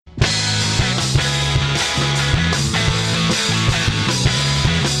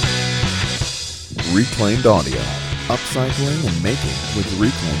Reclaimed Audio, upcycling and making with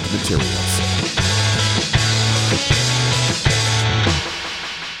reclaimed materials.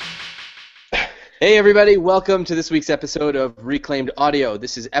 Hey everybody, welcome to this week's episode of Reclaimed Audio.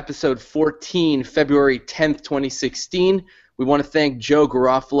 This is episode 14, February 10th, 2016. We want to thank Joe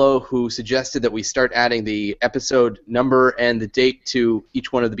Garofalo, who suggested that we start adding the episode number and the date to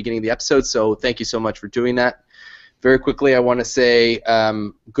each one of the beginning of the episodes, so thank you so much for doing that. Very quickly, I want to say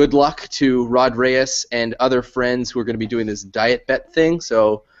good luck to Rod Reyes and other friends who are going to be doing this diet bet thing.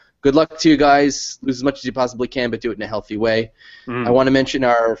 So good luck to you guys. Lose as much as you possibly can, but do it in a healthy way. I want to mention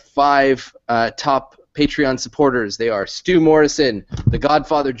our 5 top Patreon supporters. They are Stu Morrison, The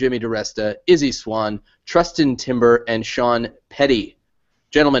Godfather Jimmy DeResta, Izzy Swan, Trustin Timber, and Sean Petty.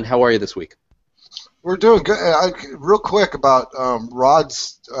 Gentlemen, how are you this week? We're doing good. Real quick about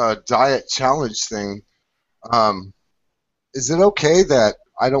Rod's diet challenge thing. Is it okay that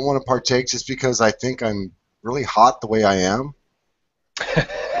I don't want to partake just because I think I'm really hot the way I am?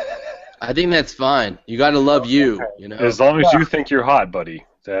 I think that's fine. You got to love you, you know. As long as you think you're hot, buddy.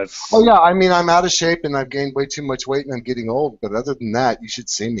 That's. Oh yeah, I mean I'm out of shape and I've gained way too much weight and I'm getting old. But other than that, you should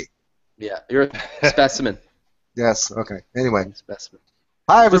see me. Yeah, you're a specimen. Yes. Okay. Anyway. Specimen.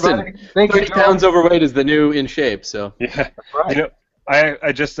 Hi everybody. Listen, Thank 30 you. pounds overweight is the new in shape. So. Yeah. That's right. You know,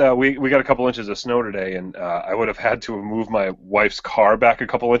 I just we got a couple inches of snow today, and I would have had to move my wife's car back a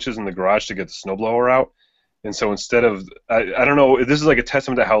couple inches in the garage to get the snowblower out. And so instead of, I don't know, this is like a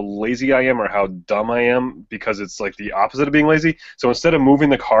testament to how lazy I am or how dumb I am, because it's like the opposite of being lazy. So instead of moving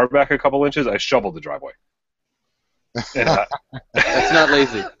the car back a couple inches, I shoveled the driveway. And, That's not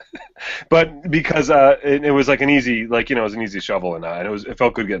lazy. But because it was like an easy, like, you know, it was an easy shovel, and it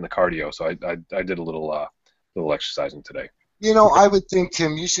felt good getting the cardio. So I did a little exercising today. You know, I would think,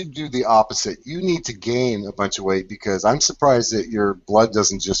 Tim, you should do the opposite. You need to gain a bunch of weight because I'm surprised that your blood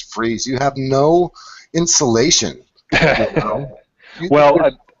doesn't just freeze. You have no insulation. You know?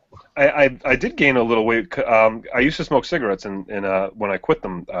 Well, I did gain a little weight. I used to smoke cigarettes, and when I quit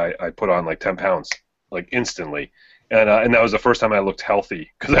them, I put on like 10 pounds, like instantly. And that was the first time I looked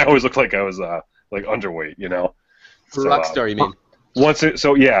healthy, because I always looked like I was like underweight, you know. For Rockstar, you mean?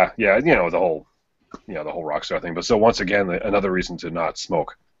 Yeah, you know, the whole Rockstar thing. But so once again, another reason to not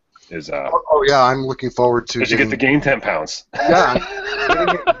smoke is Oh yeah, I'm looking forward to. you get to gain 10 pounds. Yeah,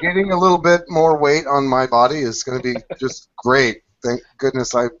 getting a little bit more weight on my body is going to be just great. Thank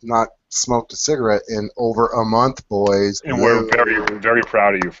goodness I've not smoked a cigarette in over a month, boys. And we're very, very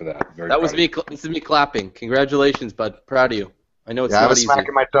proud of you for that. That was me. This is me clapping. Congratulations, bud. Proud of you. I know it's I not was easy.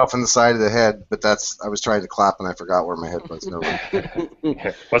 smacking myself in the side of the head, but I was trying to clap and I forgot where my head was. No.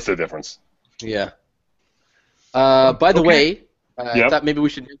 What's the difference? Yeah. By the way, I Yep. thought maybe we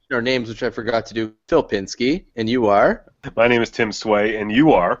should mention our names, which I forgot to do. Phil Pinsky, and you are? My name is Tim Sway, and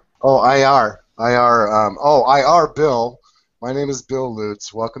you are? Oh, IR, Bill. My name is Bill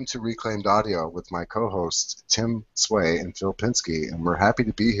Lutz. Welcome to Reclaimed Audio with my co-hosts Tim Sway and Phil Pinsky, and we're happy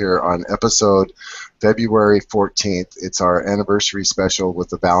to be here on episode February 14th. It's our anniversary special with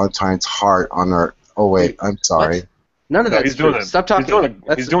the Valentine's heart on our. Oh wait, I'm sorry. What? None of that's true. Stop talking.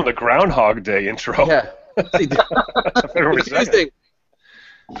 He's doing the Groundhog Day intro. Yeah. Confusing.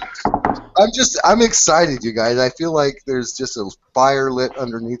 I'm excited, you guys. I feel like there's just a fire lit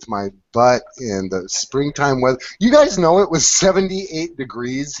underneath my butt in the springtime weather. You guys know it was 78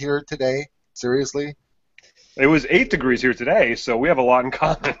 degrees here today? Seriously? It was 8 degrees here today, so we have a lot in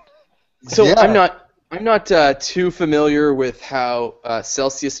common. So Yeah. I'm not too familiar with how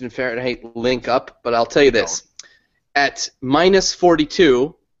Celsius and Fahrenheit link up, but I'll tell you this: at minus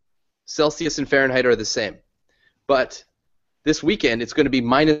 42, Celsius and Fahrenheit are the same, but this weekend it's going to be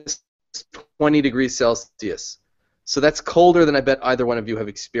minus 20 degrees Celsius. So that's colder than I bet either one of you have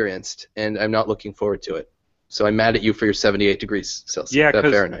experienced, and I'm not looking forward to it. So I'm mad at you for your 78 degrees Celsius. Yeah,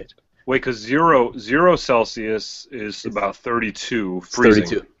 Fahrenheit. Wait, because zero Celsius is about 32 freezing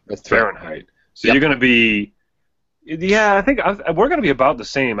 32. That's right. Fahrenheit. So Yep. you're going to be, yeah, I think we're going to be about the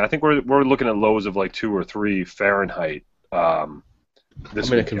same. I think we're looking at lows of like 2 or 3 Fahrenheit. I'm going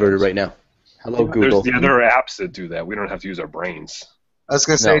to convert it right now. Hello, Google. There are apps that do that. We don't have to use our brains. I was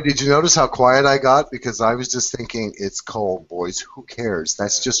going to say, No. did you notice how quiet I got? Because I was just thinking, it's cold, boys. Who cares?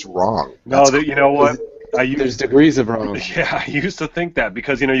 That's just wrong. No, you know what? There's degrees of wrong. Yeah, I used to think that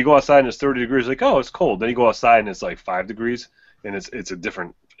because, you know, you go outside and it's 30 degrees, like, oh, it's cold. Then you go outside and it's like 5 degrees, and it's a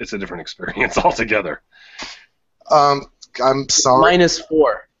different experience altogether. I'm sorry. Minus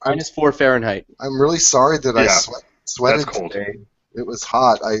 4. Minus 4 Fahrenheit. I'm really sorry that I Yeah. sweated That's cold. today. It was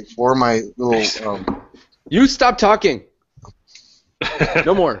hot. I wore my little. You stop talking.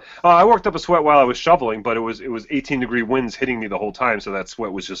 No more. I worked up a sweat while I was shoveling, but it was 18-degree winds hitting me the whole time, so that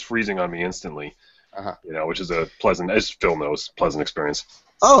sweat was just freezing on me instantly. which is a pleasant, as Phil knows, pleasant experience.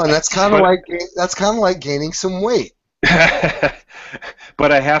 Oh, and that's kind of like gaining some weight.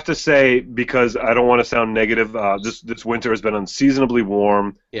 But I have to say, because I don't want to sound negative, this winter has been unseasonably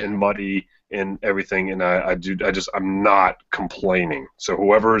warm and muddy and everything, and I'm not complaining. So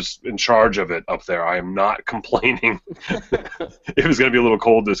whoever's in charge of it up there, I am not complaining. It was going to be a little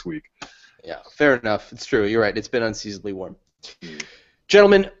cold this week. Yeah, fair enough. It's true. You're right. It's been unseasonably warm.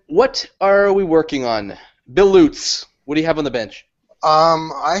 Gentlemen, what are we working on? Bill Lutz, what do you have on the bench?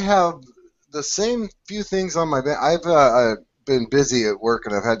 I have the same few things on my bench. I've been busy at work,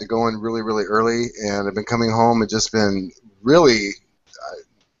 and I've had to go in really, really early, and I've been coming home and just been really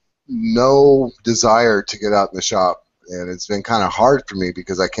no desire to get out in the shop, and it's been kind of hard for me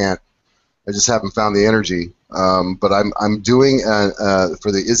because I just haven't found the energy. But I'm doing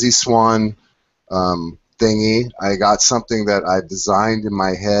for the Izzy Swan thingy. I got something that I've designed in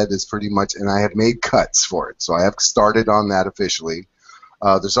my head is pretty much, and I have made cuts for it, so I have started on that officially.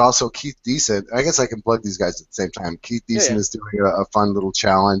 There's also Keith Decent. I guess I can plug these guys at the same time. Keith Decent is doing a fun little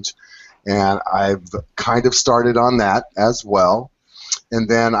challenge, and I've kind of started on that as well. And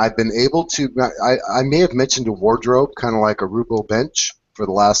then I've been able to, I may have mentioned a wardrobe, kind of like a Rubo bench for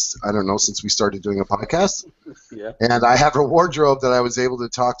the last, I don't know, since we started doing a podcast. Yeah. And I have a wardrobe that I was able to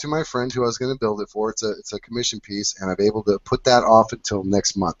talk to my friend who I was going to build it for. It's a commission piece, and I'm able to put that off until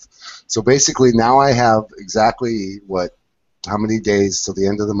next month. So basically now I have exactly how many days till the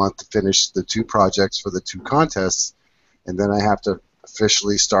end of the month to finish the 2 projects for the 2 contests, and then I have to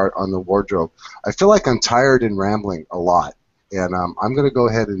officially start on the wardrobe. I feel like I'm tired and rambling a lot, and I'm going to go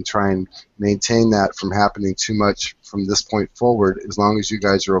ahead and try and maintain that from happening too much from this point forward, as long as you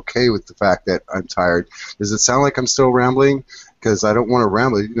guys are okay with the fact that I'm tired. Does it sound like I'm still rambling? Because I don't want to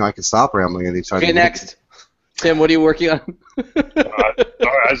ramble. I can stop rambling anytime. Okay, next. Tim, what are you working on?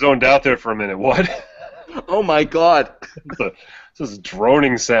 Sorry, I zoned out there for a minute. What? Oh my God! This is a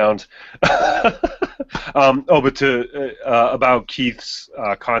droning sound. But about Keith's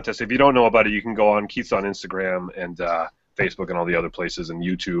contest. If you don't know about it, you can go on Keith's on Instagram and Facebook and all the other places and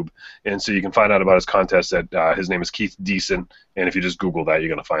YouTube, and so you can find out about his contest. His name is Keith Decent, and if you just Google that, you're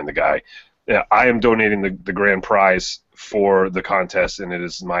going to find the guy. I am donating the grand prize for the contest, and it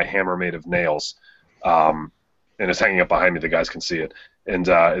is my hammer made of nails, and it's hanging up behind me. The guys can see it. And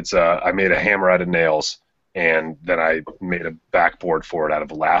I made a hammer out of nails, and then I made a backboard for it out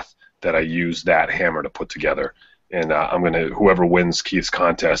of lath that I used that hammer to put together. And whoever wins Keith's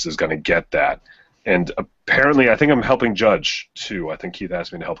contest is gonna get that. And apparently, I think I'm helping judge too. I think Keith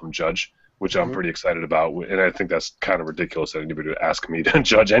asked me to help him judge, which I'm pretty excited about. And I think that's kind of ridiculous that anybody would ask me to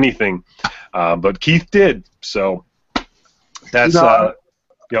judge anything, but Keith did. So that's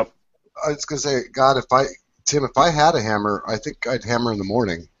yep. I was gonna say, God, Tim, if I had a hammer, I think I'd hammer in the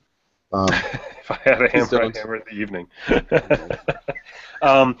morning. If I had a hammer, I'd hammer in the evening.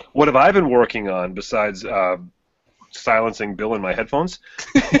 What have I been working on besides silencing Bill in my headphones?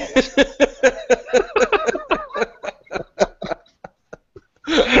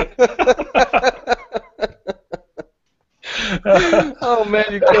 Oh man,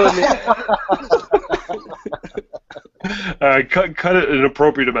 you're killing me. Cut it an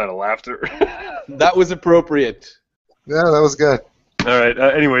appropriate amount of laughter. That was appropriate. Yeah, that was good. All right.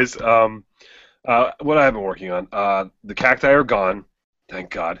 Anyways, what I've been working on, the cacti are gone, thank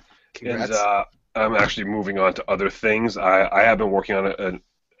God. Congrats. And I'm actually moving on to other things. I have been working on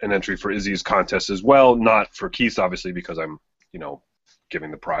an entry for Izzy's contest as well, not for Keith's obviously because I'm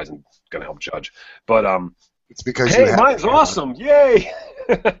giving the prize and gonna help judge, but it's because mine's awesome, yay!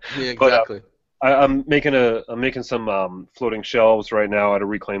 Yeah, exactly. But, I'm making some floating shelves right now out of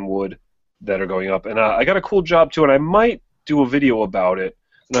reclaimed wood that are going up, and I got a cool job too, and I might do a video about it.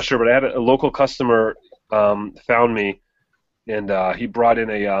 I'm not sure, but I had a local customer found me, and he brought in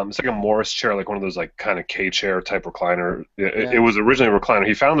it's like a Morris chair, like one of those like kind of K-chair type recliner. It was originally a recliner.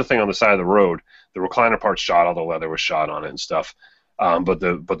 He found the thing on the side of the road. The recliner part's shot, all the leather was shot on it and stuff. But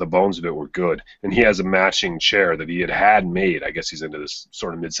the bones of it were good, and he has a matching chair that he had made. I guess he's into this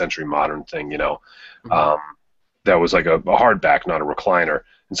sort of mid-century modern thing, that was like a hardback, not a recliner.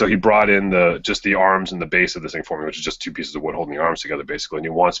 And so he brought in just the arms and the base of this thing for me, which is just 2 pieces of wood holding the arms together, basically. And he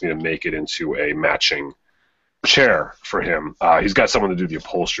wants me to make it into a matching chair for him. He's got someone to do the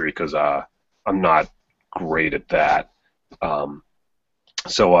upholstery because I'm not great at that.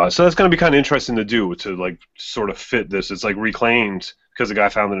 So that's going to be kind of interesting to do, to like sort of fit this. It's like reclaimed because the guy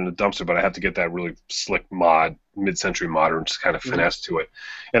found it in a dumpster, but I have to get that really slick mid-century modern kind of finesse to it.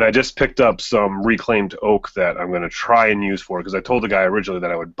 And I just picked up some reclaimed oak that I'm going to try and use for it because I told the guy originally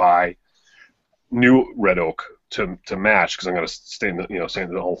that I would buy new red oak to match because I'm going to stain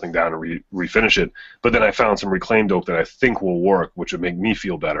the whole thing down and refinish it. But then I found some reclaimed oak that I think will work, which would make me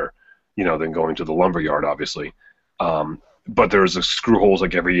feel better, than going to the lumber yard, obviously. But there's a screw holes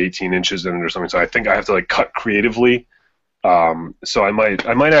like every 18 inches in it or something, so I think I have to like cut creatively. So I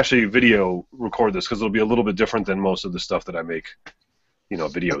might actually video record this because it'll be a little bit different than most of the stuff that I make,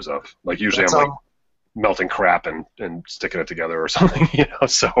 videos of. Like usually I'm like melting crap and sticking it together or something,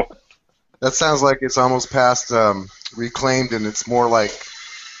 So that sounds like it's almost past reclaimed, and it's more like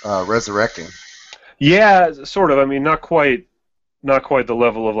resurrecting. Yeah, sort of. I mean, not quite the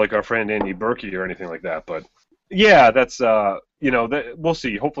level of like our friend Andy Berkey or anything like that, but yeah, that's we'll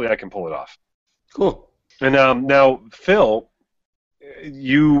see. Hopefully, I can pull it off. Cool. And now, Phil,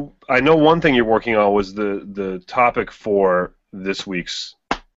 I know one thing you're working on was the topic for this week's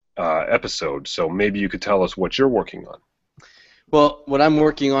episode. So maybe you could tell us what you're working on. Well, what I'm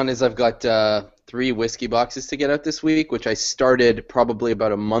working on is I've got 3 whiskey boxes to get out this week, which I started probably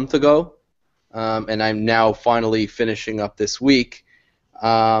about a month ago, and I'm now finally finishing up this week.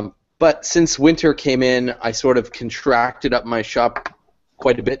 But since winter came in, I sort of contracted up my shop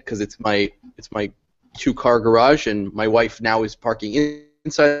quite a bit because it's my 2-car garage, and my wife now is parking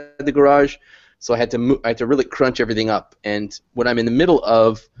inside the garage, so I had to really crunch everything up. And what I'm in the middle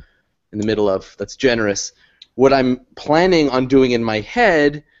of, that's generous. What I'm planning on doing in my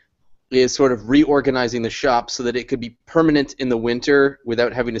head is sort of reorganizing the shop so that it could be permanent in the winter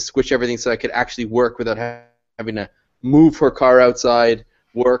without having to squish everything, so I could actually work without having to move her car outside,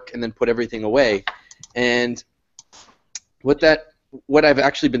 work, and then put everything away. And what I've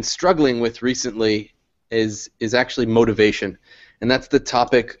actually been struggling with recently is actually motivation, and that's the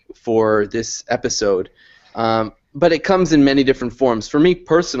topic for this episode. But it comes in many different forms. For me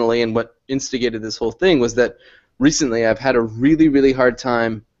personally, and what instigated this whole thing was that recently I've had a really, really hard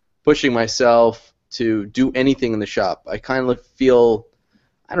time pushing myself to do anything in the shop. I kind of feel,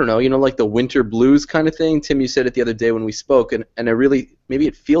 I don't know, like the winter blues kind of thing. Tim, you said it the other day when we spoke, and I really, maybe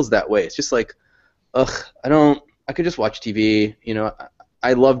it feels that way. It's just like, I could just watch TV.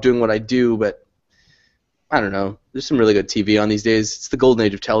 I love doing what I do, but I don't know. There's some really good TV on these days. It's the golden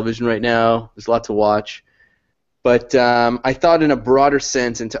age of television right now. There's a lot to watch. But I thought in a broader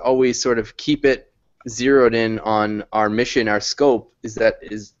sense, and to always sort of keep it zeroed in on our mission, our scope,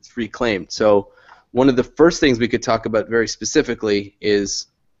 is reclaimed. So one of the first things we could talk about very specifically is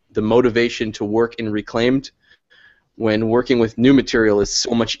the motivation to work in reclaimed when working with new material is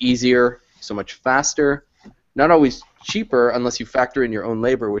so much easier, so much faster, not always cheaper unless you factor in your own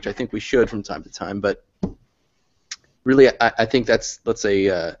labor, which I think we should from time to time, but really I think that's, let's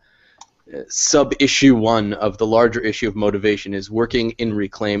say, sub-issue 1 of the larger issue of motivation is working in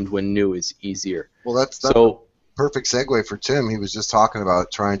reclaimed when new is easier. Well, that's a perfect segue for Tim. He was just talking about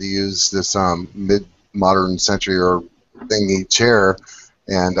trying to use this mid-modern century or thingy chair,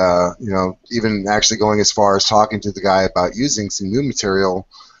 and even actually going as far as talking to the guy about using some new material.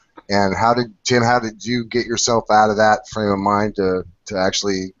 And how did you get yourself out of that frame of mind to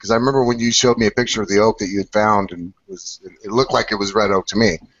actually? Because I remember when you showed me a picture of the oak that you had found, and it looked like it was red oak to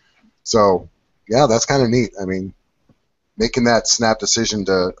me. So, yeah, that's kind of neat. I mean, making that snap decision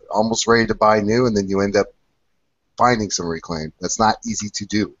to almost ready to buy new, and then you end up finding some reclaimed. That's not easy to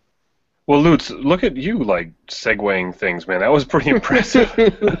do. Well, Lutz, look at you, like, segueing things, man. That was pretty impressive.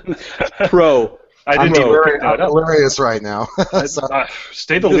 Pro. I didn't even pick that up. Hilarious right now.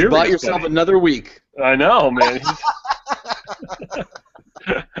 Stay delirious. You just bought yourself another week. I know, man.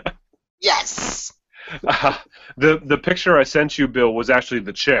 Yes! The picture I sent you, Bill, was actually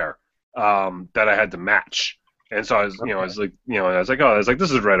the chair that I had to match, and so I was like,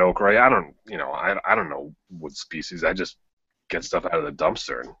 this is red oak, right? I don't know wood species. I just get stuff out of the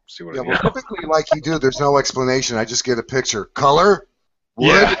dumpster and see what. Yeah, typically, like you do, there's no explanation. I just get a picture, color,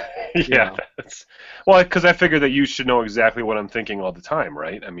 wood. Yeah. Well, because I figure that you should know exactly what I'm thinking all the time,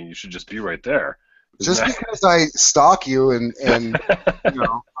 right? I mean, you should just be right there. Just because I stalk you and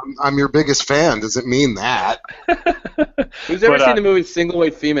I'm your biggest fan doesn't mean that. Who's ever seen the movie Single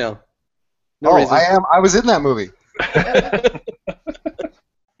White Female? No reason. I was in that movie.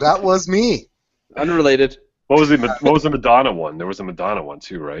 That was me. Unrelated. What was the Madonna one? There was a Madonna one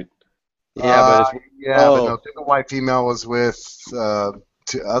too, right? Yeah, but no, Single White Female was with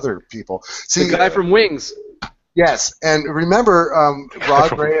to other people. See, the guy from Wings. Yes, and remember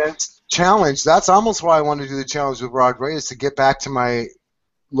Rod Reyes' challenge. That's almost why I wanted to do the challenge with Rod Reyes, to get back to my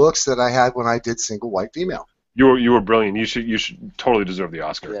looks that I had when I did Single White Female. You were brilliant. You should totally deserve the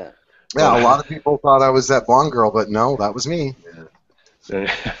Oscar. Yeah. Yeah, a lot of people thought I was that blonde girl, but no, that was me. Yeah.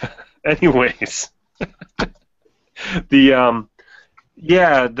 Anyways, the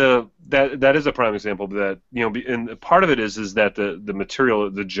that is a prime example. That and part of it is that the material,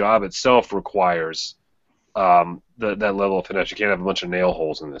 the job itself requires that level of finesse. You can't have a bunch of nail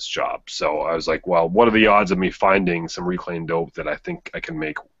holes in this job. So I was like, well, what are the odds of me finding some reclaimed dope that I think I can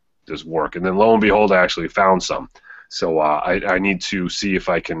make this work? And then lo and behold, I actually found some. So I need to see if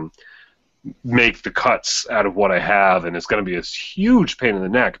I can make the cuts out of what I have, and it's going to be a huge pain in the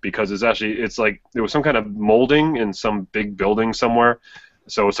neck because it's like there was some kind of molding in some big building somewhere.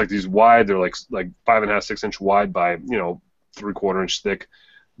 So it's like these wide, they're like 5.5, 6 inch wide by 3/4 inch thick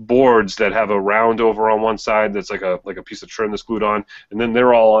boards that have a round over on one side that's like a piece of trim that's glued on, and then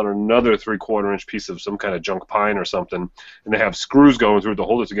they're all on another 3/4 inch piece of some kind of junk pine or something, and they have screws going through it to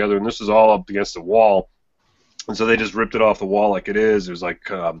hold it together, and this is all up against the wall. And so they just ripped it off the wall like it is. There's like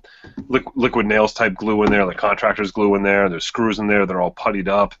liquid nails type glue in there, like contractor's glue in there. There's screws in there. They're all puttied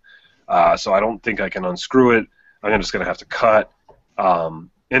up. So I don't think I can unscrew it. I'm just going to have to cut.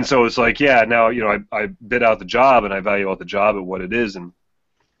 And so it's like, yeah, now I bid out the job and I value out the job at what it is, and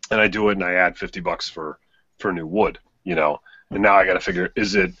I do it and I add $50 for new wood, And now I got to figure,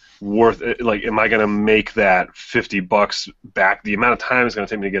 is it worth it? Like, am I going to make that $50 back? The amount of time it's going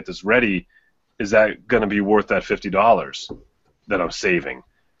to take me to get this ready, is that going to be worth that $50 that I'm saving?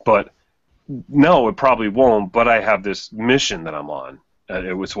 But no, it probably won't. But I have this mission that I'm on.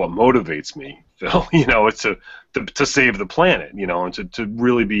 It's what motivates me, Phil. It's to save the planet. And to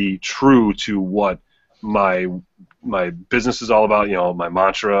really be true to what my business is all about. My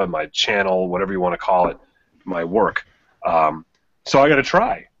mantra, my channel, whatever you want to call it, my work. So I got to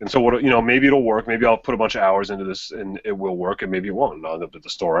try. And so maybe it'll work. Maybe I'll put a bunch of hours into this and it will work, and maybe it won't. And I'll end up at the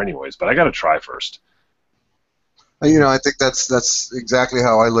store anyways. But I got to try first. I think that's exactly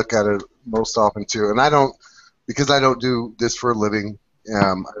how I look at it most often too. And because I don't do this for a living, I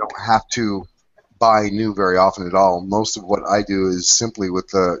don't have to buy new very often at all. Most of what I do is simply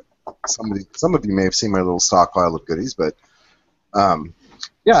with some of you may have seen my little stockpile of goodies, but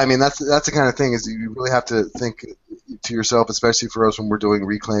yeah, I mean that's the kind of thing is you really have to think to yourself, especially for us when we're doing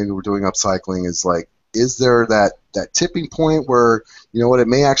reclaiming, we're doing upcycling, is like, is there that tipping point where it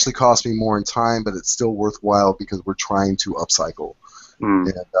may actually cost me more in time, but it's still worthwhile because we're trying to upcycle.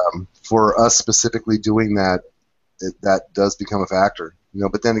 And for us specifically doing that, that does become a factor.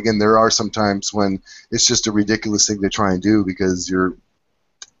 But then again, there are some times when it's just a ridiculous thing to try and do because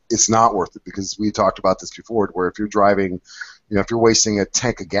it's not worth it, because we talked about this before, where if you're driving, if you're wasting a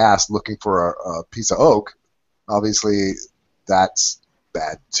tank of gas looking for a piece of oak, obviously that's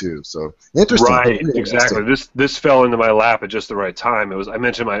bad too. So interesting. Right, exactly. This fell into my lap at just the right time. I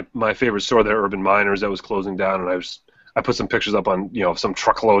mentioned my favorite store there, Urban Miners, that was closing down, and I put some pictures up on some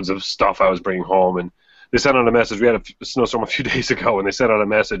truckloads of stuff I was bringing home, and they sent out a message. We had a snowstorm a few days ago, and they sent out a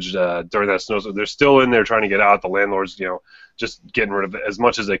message during that snowstorm. They're still in there trying to get out. The landlords, just getting rid of as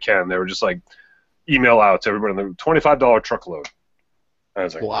much as they can. They were just like, email out to everybody on the $25 truckload. I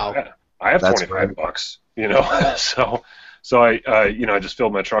was like, wow, I have $25, So I just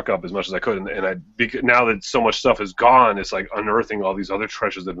filled my truck up as much as I could, and now that so much stuff is gone, it's like unearthing all these other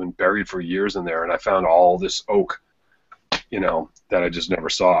treasures that have been buried for years in there, and I found all this oak, that I just never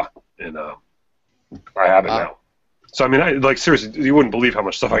saw, and I have it now. So I mean, seriously, you wouldn't believe how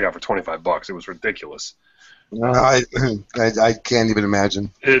much stuff I got for $25. It was ridiculous. I can't even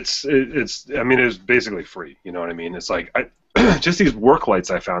imagine. It's basically free. You know what I mean? It's like just these work lights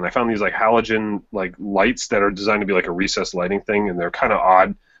I found. I found these like halogen lights that are designed to be like a recessed lighting thing, and they're kind of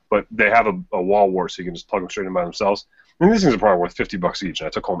odd, but they have a wall wart, so you can just plug them straight in by themselves. And these things are probably worth $50 each, and I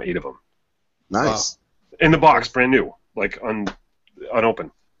took home 8 of them. Nice. Wow. In the box, brand new,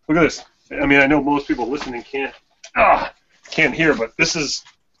 unopened. Look at this. I mean, I know most people listening can't hear, but this is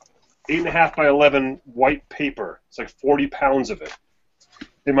 8.5 by 11 white paper. It's like 40 pounds of it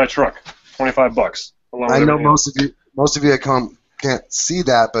in my truck. $25. I know most of you can't see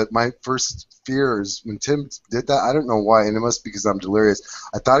that, but my first fear is when Tim did that. I don't know why, and it must be because I'm delirious.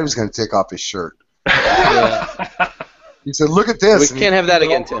 I thought he was going to take off his shirt. He said, "Look at this." We can't have that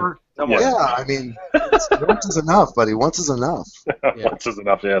again, Tim. Yeah, I mean, once is enough, buddy. Once is enough. Once is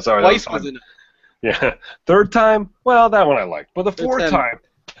enough. Yeah, sorry. Twice was enough. Yeah. Third time, well, that one I liked, but the fourth time.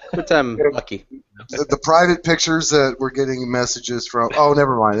 Third time, lucky. The private pictures that we're getting messages from. Oh,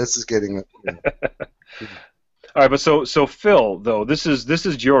 never mind. This is getting. All right, but so Phil, though, this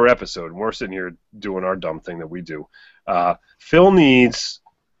is your episode, and we're sitting here doing our dumb thing that we do. Phil needs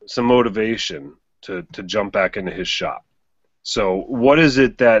some motivation to jump back into his shop. So what is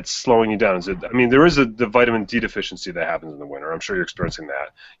it that's slowing you down? There is the vitamin D deficiency that happens in the winter. I'm sure you're experiencing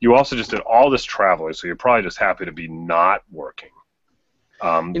that. You also just did all this traveling, so you're probably just happy to be not working.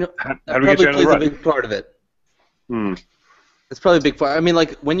 How do we get you out of the rut? That probably plays a big part of it. That's probably a big part. I mean,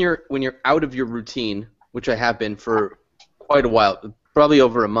 like when you're out of your routine, which I have been for quite a while, probably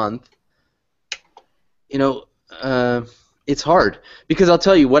over a month. You know, it's hard because I'll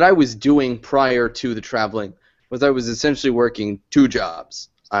tell you what I was doing prior to the traveling was I was essentially working 2 jobs.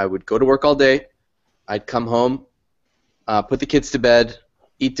 I would go to work all day, I'd come home, put the kids to bed,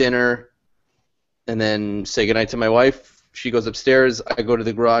 eat dinner, and then say goodnight to my wife. She goes upstairs, I go to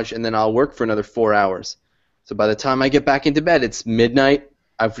the garage, and then I'll work for another 4 hours. So by the time I get back into bed, it's midnight.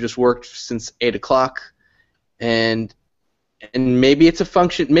 I've just worked since 8 o'clock, and maybe it's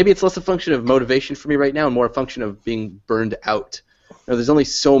less a function of motivation for me right now and more a function of being burned out. You know, there's only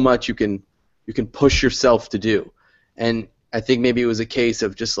so much you can push yourself to do. And I think maybe it was a case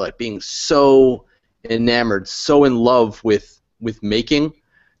of just like being so enamored, so in love with making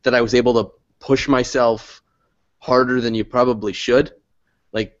that I was able to push myself harder than you probably should.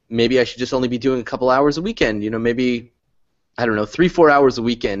 Like maybe I should just only be doing a couple hours a weekend, you know, maybe I don't know, 3-4 hours a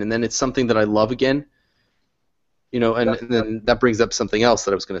weekend, and then it's something that I love again. You know, and then that brings up something else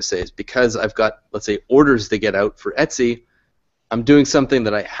that I was going to say is because I've got, let's say, orders to get out for Etsy, I'm doing something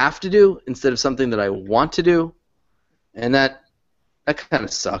that I have to do instead of something that I want to do, and that kind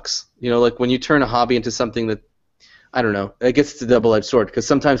of sucks. You know, like when you turn a hobby into something that, I don't know, I guess it's a double-edged sword because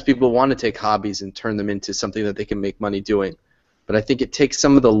sometimes people want to take hobbies and turn them into something that they can make money doing, but I think it takes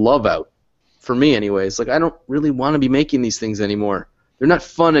some of the love out, for me anyways. Like I don't really want to be making these things anymore. They're not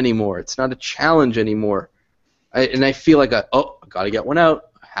fun anymore. It's not a challenge anymore. I feel like, I got to get one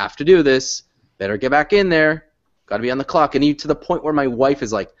out. I have to do this. Better get back in there. Got to be on the clock. And to the point where my wife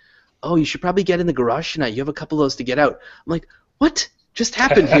is like, oh, you should probably get in the garage tonight. You have a couple of those to get out. I'm like, what just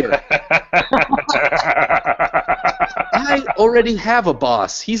happened here? I already have a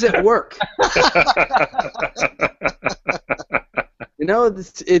boss. He's at work. You know,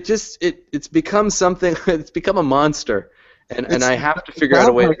 it's become something. It's become a monster. And I have to figure out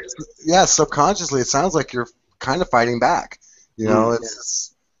a way. Yeah, subconsciously, it sounds like you're kind of fighting back. You know,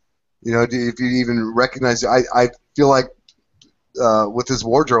 it's you know, if you even recognize, I feel like with this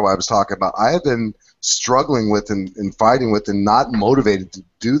wardrobe I was talking about, I have been struggling with and fighting with and not motivated to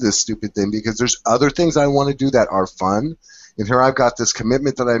do this stupid thing because there's other things I want to do that are fun. And here I've got this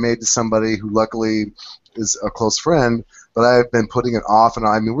commitment that I made to somebody who luckily is a close friend, but I've been putting it off, and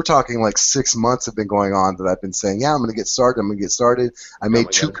I mean, we're talking like 6 months have been going on that I've been saying, yeah, I'm going to get started. I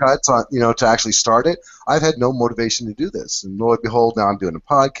made 2 cuts on, you know, to actually start it. I've had no motivation to do this, and lo and behold, now I'm doing a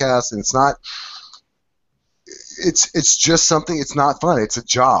podcast, and it's not. It's just something. It's not fun. It's a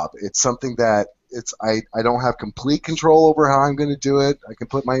job. It's something that I don't have complete control over how I'm going to do it. I can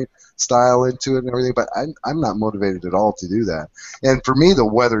put my style into it and everything, but I'm not motivated at all to do that. And for me, the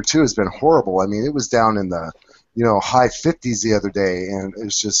weather too has been horrible. I mean, it was down in the high 50s the other day, and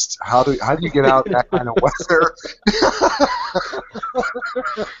it's just how do you get out in that kind of weather?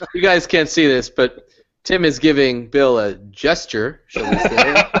 You guys can't see this, but Tim is giving Bill a gesture, shall we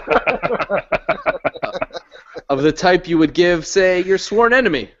say, of the type you would give, say, your sworn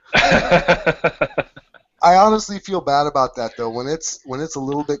enemy. I honestly feel bad about that though. When it's a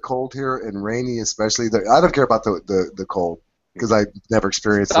little bit cold here and rainy, especially, I don't care about the cold because I've never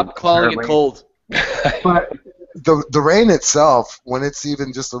experienced it. Stop calling it cold. But the rain itself, when it's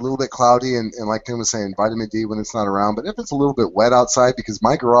even just a little bit cloudy and like Tim was saying, vitamin D when it's not around, but if it's a little bit wet outside, because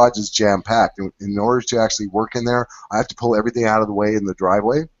my garage is jam-packed, in order to actually work in there, I have to pull everything out of the way in the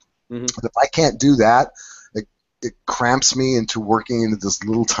driveway. Mm-hmm. If I can't do that, it cramps me into working into this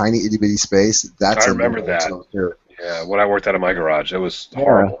little tiny itty-bitty space. I remember that. Yeah, when I worked out of my garage, it was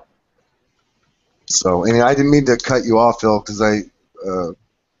horrible. So, and I didn't mean to cut you off, Phil, because I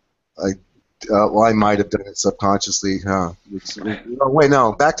might have done it subconsciously. Wait,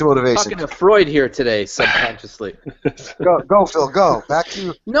 no. Back to motivation. Talking to Freud here today, subconsciously. Go, Phil. Go. Back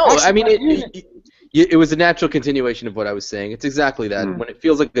to. No, I mean it was a natural continuation of what I was saying. It's exactly that. When it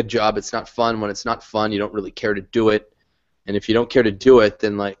feels like a job, it's not fun. When it's not fun, you don't really care to do it. And if you don't care to do it,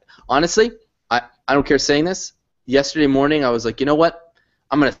 then like honestly, I don't care saying this. Yesterday morning, I was like, you know what?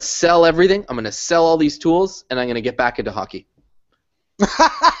 I'm gonna sell everything. I'm gonna sell all these tools, and I'm gonna get back into hockey.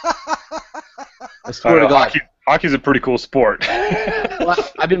 I swear to God. Hockey's a pretty cool sport. Well,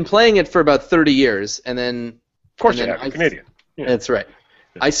 I've been playing it for about 30 years, and then... Of course you have. You're Canadian. Yeah. That's right.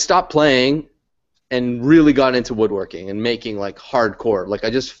 I stopped playing and really got into woodworking and making, like, hardcore. Like, I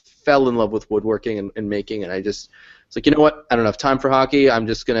just fell in love with woodworking and making, and I just... It's like, you know what? I don't have time for hockey. I'm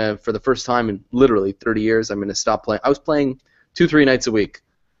just going to, for the first time in literally 30 years, I'm going to stop playing. I was playing 2-3 nights a week,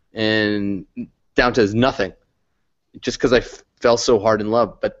 and down to nothing, just because I fell so hard in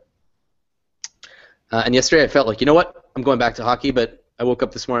love. But and yesterday I felt like, you know what? I'm going back to hockey, but I woke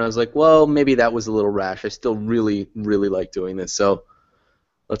up this morning. I was like, well, maybe that was a little rash. I still really, really like doing this. So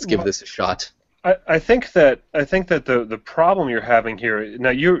let's give this a shot. I think that the problem you're having here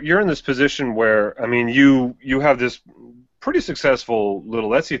now, you're in this position where, I mean, you have this pretty successful little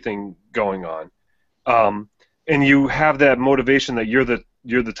Etsy thing going on, and you have that motivation that you're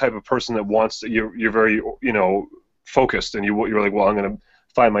the type of person that wants to, you're very, you know, focused, and you're like, well, I'm going to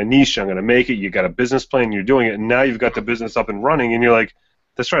find my niche, I'm going to make it. You got a business plan, you're doing it, and now you've got the business up and running, and you're like,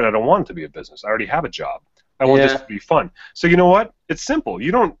 that's right, I don't want it to be a business. I already have a job. I want this to be fun. So you know what? It's simple.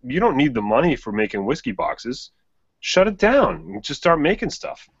 You don't need the money for making whiskey boxes. Shut it down and just start making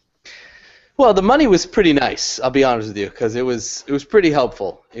stuff. Well, the money was pretty nice, I'll be honest with you, because it was pretty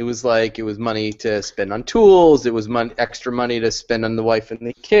helpful. It was money to spend on tools. It was extra money to spend on the wife and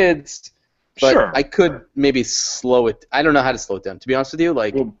the kids. But sure. I could maybe slow it. I don't know how to slow it down. To be honest with you,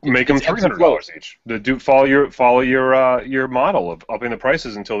 like make them $300 each. Follow your model of upping the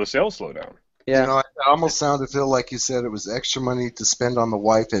prices until the sales slow down. Yeah. You know, it almost sounded, Phil, like you said it was extra money to spend on the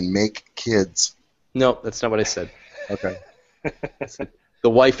wife and make kids. No, that's not what I said. Okay. The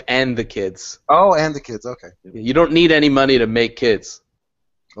wife and the kids. Oh, and the kids. Okay. You don't need any money to make kids.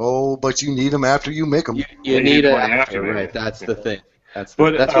 Oh, but you need them after you make them. You need it money after, after, right? That's the thing. That's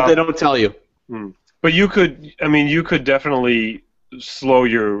what they don't tell you. But you could definitely slow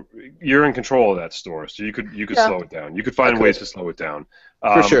you're in control of that store, so you could slow it down. You could find ways to slow it down.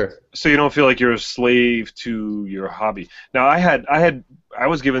 For sure. So you don't feel like you're a slave to your hobby. Now I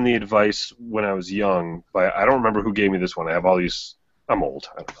was given the advice when I was young, but I don't remember who gave me this one. I have all these. I'm old.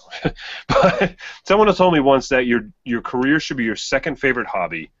 I don't know. But someone has told me once that your career should be your second favorite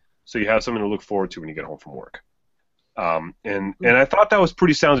hobby, so you have something to look forward to when you get home from work. And I thought that was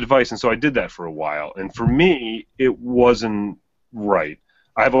pretty sound advice, and so I did that for a while. And for me, it wasn't right.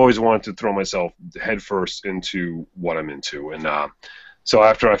 I've always wanted to throw myself headfirst into what I'm into, and so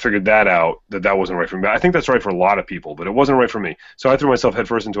after I figured that out, that wasn't right for me. I think that's right for a lot of people, but it wasn't right for me. So I threw myself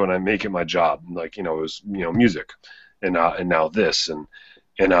headfirst into it, and I make it my job. Like, you know, it was, you know, music, and now this, and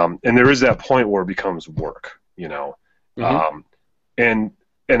there is that point where it becomes work, you know, and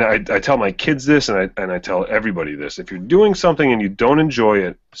I tell my kids this, and I tell everybody this: if you're doing something and you don't enjoy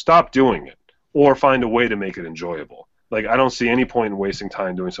it, stop doing it, or find a way to make it enjoyable. Like, I don't see any point in wasting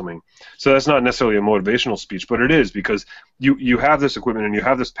time doing something. So that's not necessarily a motivational speech, but it is, because you have this equipment and you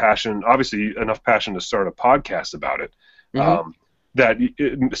have this passion, obviously enough passion to start a podcast about it.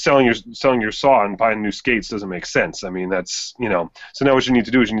 Selling your saw and buying new skates doesn't make sense. I mean, that's, you know. So now what you need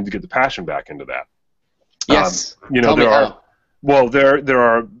to do is you need to get the passion back into that. Yes. You know, Tell me how. Well, there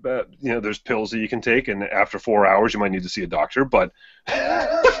are you know, there's pills that you can take, and after 4 hours you might need to see a doctor. But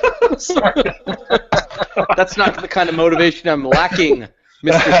sorry, that's not the kind of motivation I'm lacking,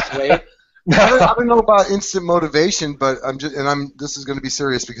 Mr. Sway. I don't know about instant motivation, but this is going to be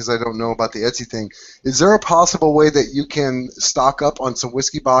serious because I don't know about the Etsy thing. Is there a possible way that you can stock up on some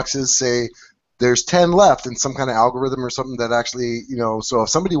whiskey boxes, say there's 10 left, and some kind of algorithm or something that actually, you know, so if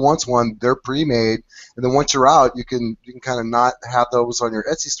somebody wants one, they're pre-made, and then once you're out, you can kind of not have those on your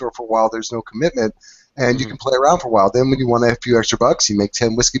Etsy store for a while. There's no commitment, and you can play around for a while. Then when you want a few extra bucks, you make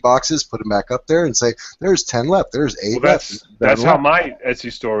 10 whiskey boxes, put them back up there, and say, there's 10 left, there's 8 left. That's how my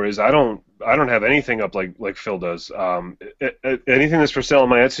Etsy store is. I don't have anything up like Phil does. Anything that's for sale on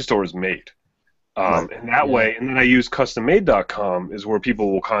my Etsy store is made. And that way, and then I use custommade.com is where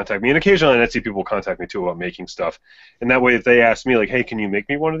people will contact me, and occasionally on Etsy people will contact me too about making stuff. And that way, if they ask me like, "Hey, can you make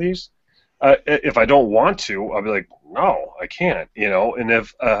me one of these?" If I don't want to, I'll be like, "No, I can't," you know. And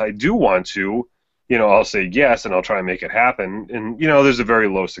if I do want to, you know, I'll say yes, and I'll try and make it happen. And you know, there's a very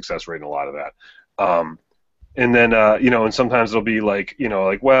low success rate in a lot of that. And then you know, and sometimes it'll be like, you know,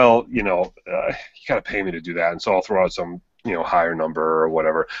 like, well, you know, you gotta pay me to do that, and so I'll throw out some, you know, higher number or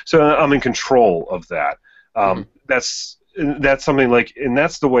whatever. So I'm in control of that. That's something like, and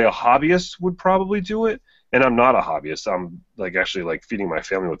that's the way a hobbyist would probably do it. And I'm not a hobbyist. I'm like actually like feeding my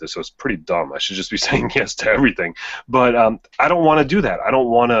family with this, so it's pretty dumb. I should just be saying yes to everything. But I don't want to do that. I don't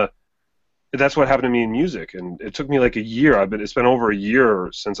want to. That's what happened to me in music, and it took me like a year. It's been over a year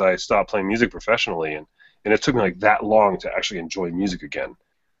since I stopped playing music professionally, and it took me like that long to actually enjoy music again.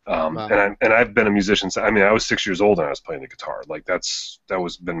 Wow. And I've been a musician. I mean, I was 6 years old and I was playing the guitar. Like that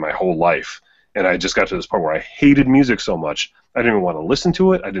was been my whole life. And I just got to this point where I hated music so much. I didn't even want to listen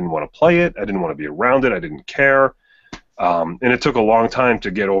to it. I didn't want to play it. I didn't want to be around it. I didn't care. And it took a long time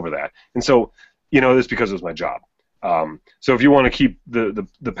to get over that. And so, you know, it's because it was my job. So if you want to keep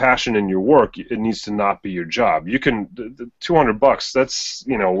the passion in your work, it needs to not be your job. You can the $200, that's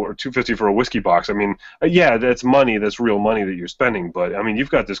or $250 for a whiskey box. I mean, yeah, that's money, that's real money that you're spending. But I mean, you've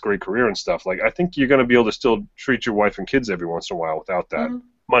got this great career and stuff. Like I think you're going to be able to still treat your wife and kids every once in a while without that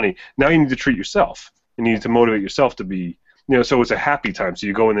money. Now you need to treat yourself. You need to motivate yourself to be. So it's a happy time. So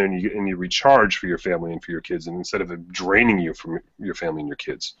you go in there and you recharge for your family and for your kids, and instead of it draining you from your family and your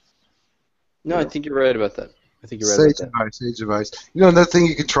kids. No, I think you're right about that. I think you're right Sage about that. advice, sage advice. Another thing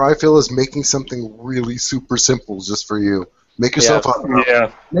you can try, Phil, is making something really super simple just for you. Make yourself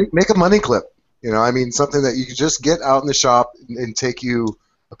make a money clip. I mean, something that you can just get out in the shop and take you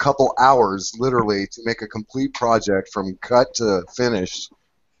a couple hours, literally, to make a complete project from cut to finish.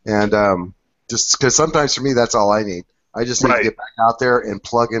 And just because sometimes for me, that's all I need. I just need to get back out there and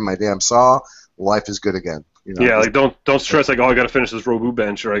plug in my damn saw. Life is good again. Yeah, like don't stress like, oh, I got to finish this Robu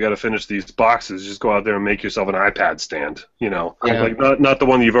bench or I got to finish these boxes. Just go out there and make yourself an iPad stand. Like not the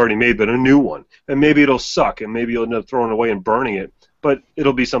one that you've already made, but a new one. And maybe it'll suck, and maybe you'll end up throwing it away and burning it, but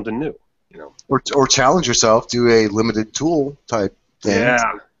it'll be something new. Or challenge yourself, do a limited tool type thing.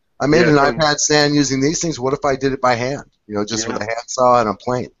 Yeah. I made an iPad stand using these things. What if I did it by hand? Just with a handsaw and a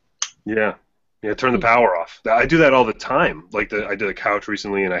plane. Yeah. Yeah, turn the power off. I do that all the time. Like I did a couch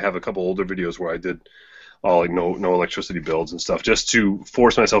recently, and I have a couple older videos where I did all no electricity builds and stuff, just to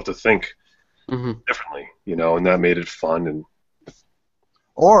force myself to think differently, and that made it fun. And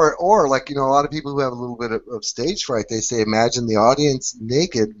or like a lot of people who have a little bit of stage fright, they say, imagine the audience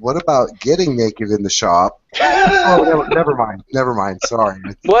naked. What about getting naked in the shop? Oh, never mind. Sorry.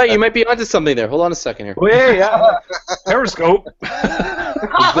 Well, you might be onto something there. Hold on a second here. Well, yeah. Periscope.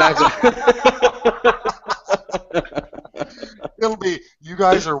 Exactly. It'll be, you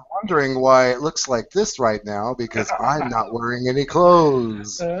guys are wondering why it looks like this right now because I'm not wearing any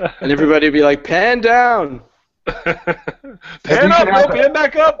clothes. And everybody will be like, pan down. Pan up, no, pan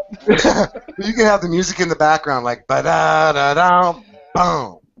back up. You can have the music in the background like ba-da-da-da,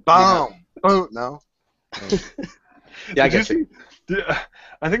 boom, boom, boom. No? Yeah, I guess.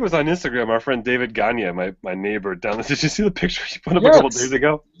 I think it was on Instagram. Our friend David Gagne, my neighbor down there. Did you see the picture he put up a couple days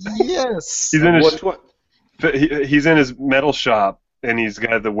ago? Yes. He's in his he's in his metal shop, and he's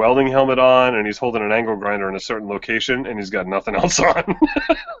got the welding helmet on, and he's holding an angle grinder in a certain location, and he's got nothing else on.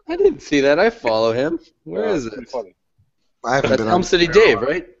 I didn't see that. I follow him. Where is it? I haven't That's been Elm City Dave,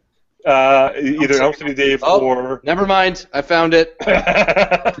 right? Either Elm City Dave or... Never mind. I found it.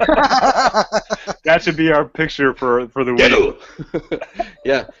 That should be our picture for the week.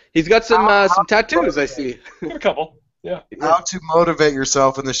 Yeah. He's got some tattoos, I see. A couple. Yeah. How to motivate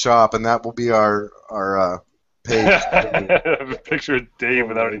yourself in the shop, and that will be our page. Picture of Dave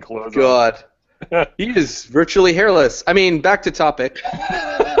without any clothes God. He is virtually hairless. I mean, back to topic.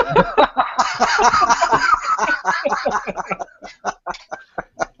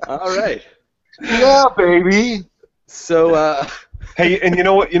 All right. Yeah, baby. So, hey, and you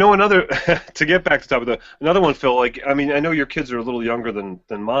know what? Another to get back to topic, another one, Phil. Like, I mean, I know your kids are a little younger than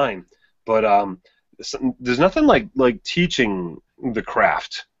mine, but there's nothing like teaching the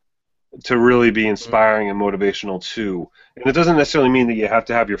craft to really be inspiring and motivational too. And it doesn't necessarily mean that you have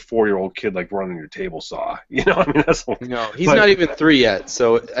to have your 4-year-old kid like running your table saw. I mean, that's no, he's not even 3 yet,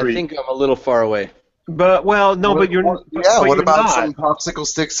 so I think I'm a little far away. But but you're what about not. some popsicle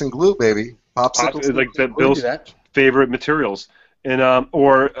sticks and glue, baby? Popsicle sticks, like Bill's favorite materials, and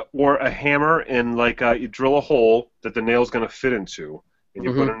or a hammer, and like you drill a hole that the nail's going to fit into, and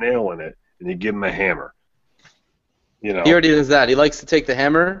you put a nail in it, and you give him a hammer. He already does that. He likes to take the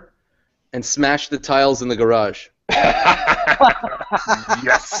hammer and smash the tiles in the garage.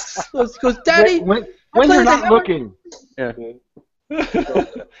 Yes. He goes, Daddy. When you're not looking. Yeah.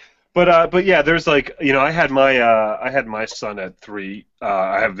 But yeah, there's like I had my son at 3.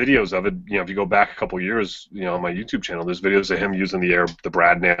 I have videos of it. If you go back a couple years, on my YouTube channel, there's videos of him using the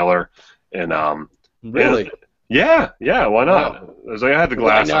brad nailer, and really. Yeah. Why not? Wow. I was like, I had the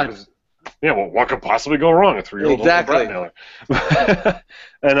glass. Yeah, well, what could possibly go wrong? A 3-year-old exactly. Brad nailer.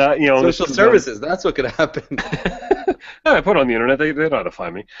 And social services. That's what could happen. I put it on the internet. They know how to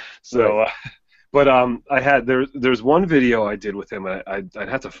find me. So. Right. But there's one video I did with him. I'd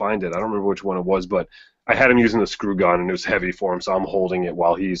have to find it. I don't remember which one it was, but I had him using the screw gun, and it was heavy for him, so I'm holding it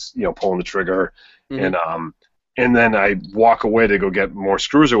while he's pulling the trigger, and then I walk away to go get more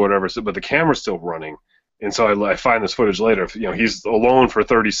screws or whatever. But the camera's still running, and so I find this footage later. He's alone for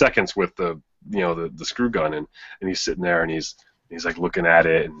 30 seconds with the screw gun, and he's sitting there, and he's like looking at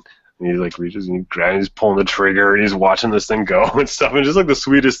it, and he like reaches and he grabs, he's pulling the trigger, and he's watching this thing go and stuff, and just like the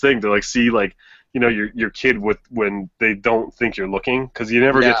sweetest thing to like see like. Your kid when they don't think you're looking, because you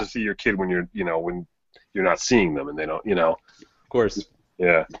never get to see your kid when you're when you're not seeing them and they don't, Of course.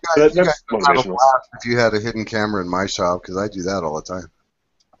 Yeah. You That's guys would have a motivational. blast if you had a hidden camera in my shop, because I do that all the time.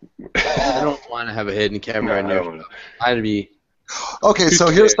 I don't want to have a hidden camera in there. No. I'd be. Okay, so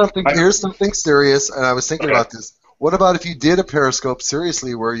here's something serious, and I was thinking Okay. about this. What about if you did a Periscope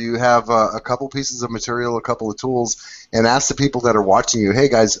seriously, where you have a couple pieces of material, a couple of tools, and ask the people that are watching you, hey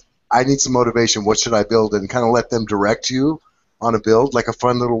guys, I need some motivation. What should I build? And kind of let them direct you on a build, like a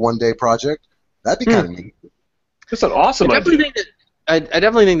fun little one-day project. That'd be kind of neat. That's an awesome I idea.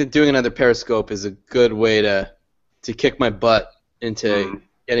 definitely think that doing another Periscope is a good way to kick my butt into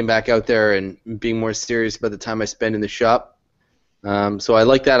getting back out there and being more serious about the time I spend in the shop. So I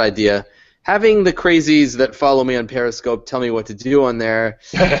like that idea. Having the crazies that follow me on Periscope tell me what to do on there,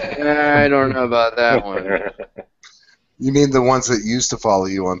 I don't know about that one. You mean the ones that used to follow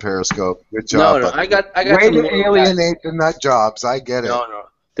you on Periscope? Good job. No, buddy. I got Way some to more alienate the nut jobs. I get it. No.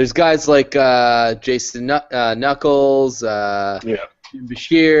 There's guys like Jason Knuckles, Yeah.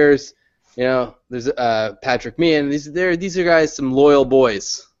 Bashirs, there's Patrick Meehan. These are guys, some loyal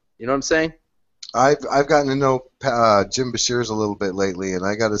boys. You know what I'm saying? I've gotten to know Jim Bashirs a little bit lately, and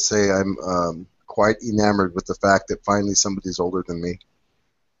I got to say I'm quite enamored with the fact that finally somebody's older than me.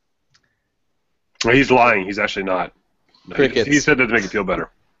 Well, he's lying. He's actually not. No, Crickets. He said that to make it feel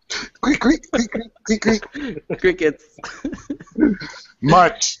better. Creak, creak, creak, creak, creak, creak. Crickets.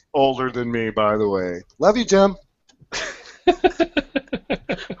 Much older than me, by the way. Love you, Jim.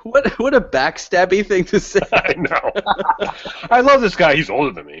 What a backstabby thing to say. I know. I love this guy. He's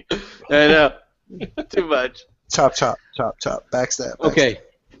older than me. I know. Too much. Chop, chop, chop, chop. Backstab. Okay.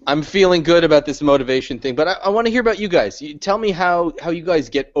 I'm feeling good about this motivation thing, but I want to hear about you guys. You tell me how you guys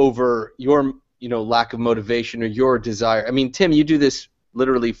get over your lack of motivation or your desire. I mean, Tim, you do this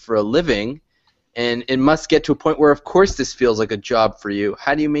literally for a living, and it must get to a point where, of course, this feels like a job for you.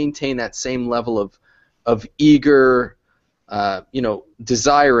 How do you maintain that same level of eager,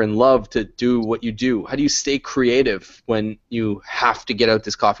 desire and love to do what you do? How do you stay creative when you have to get out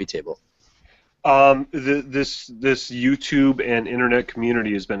this coffee table? This YouTube and internet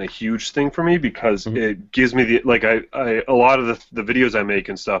community has been a huge thing for me because it gives me a lot of the videos I make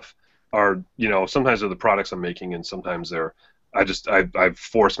and stuff are, sometimes they're the products I'm making and sometimes they're I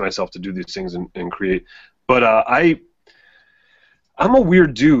force myself to do these things and create. But I'm a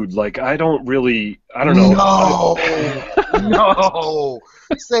weird dude. Like I don't know. No.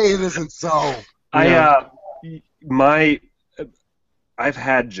 Say it isn't so. I've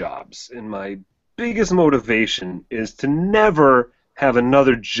had jobs, and my biggest motivation is to never have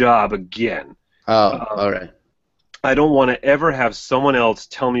another job again. Oh, all right. I don't want to ever have someone else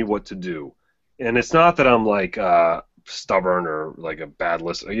tell me what to do. And it's not that I'm like stubborn or like a bad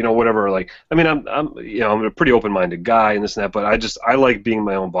listener, whatever. Like, I mean, I'm a pretty open-minded guy and this and that, but I like being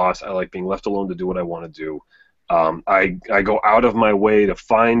my own boss. I like being left alone to do what I want to do. I go out of my way to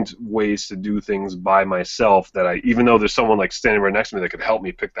find ways to do things by myself that even though there's someone like standing right next to me that could help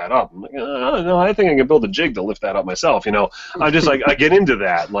me pick that up, I'm like, no, I think I can build a jig to lift that up myself. I just I get into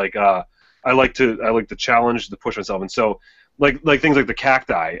that. Like, I like to challenge, to push myself, and so like things like the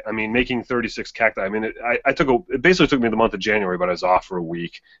cacti. I mean, making 36 cacti. I mean, it basically took me the month of January, but I was off for a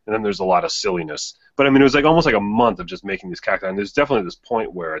week, and then there's a lot of silliness. But I mean, it was like almost like a month of just making these cacti, and there's definitely this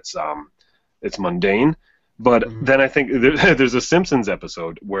point where it's mundane. But then I think there's a Simpsons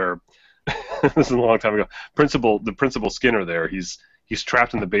episode where this is a long time ago. The principal Skinner there, he's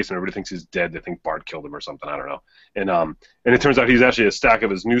trapped in the basement. Everybody thinks he's dead. They think Bart killed him or something. I don't know. And it turns out he's actually a stack of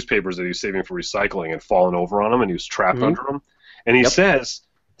his newspapers that he was saving for recycling and fallen over on him, and he was trapped under him. And he says,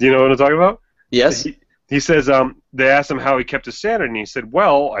 "Do you know what I'm talking about?" Yes. He says they asked him how he kept his sanity, and he said,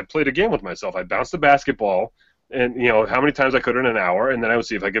 "Well, I played a game with myself. I bounced the basketball." And how many times I could in an hour, and then I would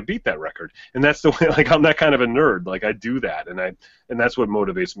see if I could beat that record. And that's the way. Like I'm that kind of a nerd. Like I do that, and that's what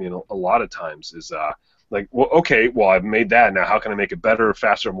motivates me a lot of times is like, well, okay, well I've made that. Now how can I make it better,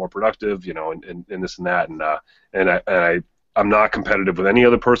 faster, more productive? And this and that. And I'm not competitive with any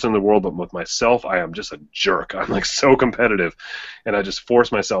other person in the world, but with myself, I am just a jerk. I'm like so competitive, and I just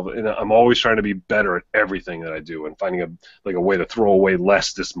force myself. And I'm always trying to be better at everything that I do, and finding a way to throw away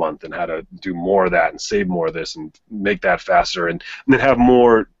less this month, and how to do more of that, and save more of this, and make that faster, and then have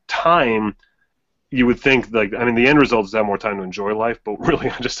more time. You would think, like, I mean, the end result is to have more time to enjoy life, but really,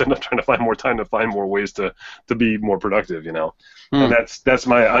 I just end up trying to find more time to find more ways to be more productive, And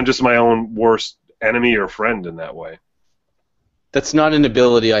I'm just my own worst enemy or friend in that way. That's not an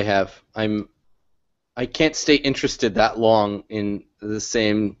ability I have. I can't stay interested that long in the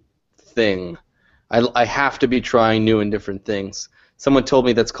same thing. I have to be trying new and different things. Someone told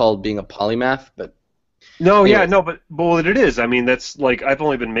me that's called being a polymath, but No, yeah, Anyways. no, but what it is, I mean, that's like I've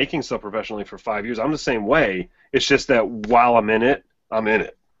only been making stuff professionally for 5 years. I'm the same way. It's just that while I'm in it,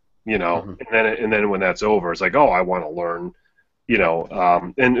 you know, Mhm. and then when that's over, it's like, oh, I want to learn, you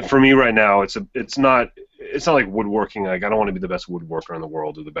know. And for me right now, it's not like woodworking. Like I don't want to be the best woodworker in the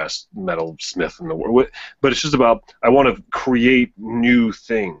world or the best metal smith in the world, but it's just about I want to create new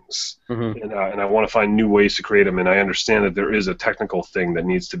things, Mhm. and I want to find new ways to create them. And I understand that there is a technical thing that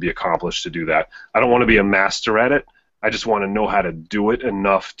needs to be accomplished to do that. I don't want to be a master at it. I just want to know how to do it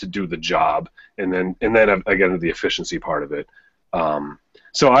enough to do the job, and then again the efficiency part of it.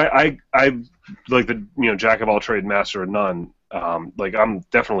 So I like the jack of all trade, master of none. Like I'm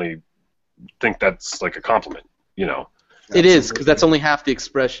definitely think that's like a compliment, you know. It is, because that's only half the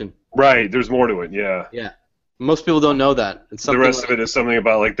expression. Right. There's more to it. Yeah. Yeah. Most people don't know that. It's The something rest like, of it is something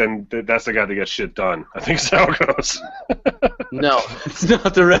about like then that's the guy that gets shit done. I think that's how it goes. No, it's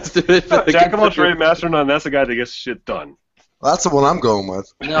not the rest of it. but the Jack of all consider- trade, master of none. That's the guy that gets shit done. Well, that's the one I'm going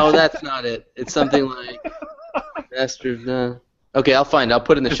with. No, that's not it. It's something like master of none. Okay, I'll find. I'll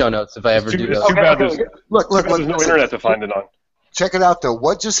put it in the show notes if I ever do It's that. too bad there's Look, there's no internet to find it on. check it out though.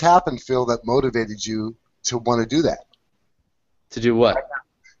 What just happened, Phil, that motivated you to want to do that? To do what?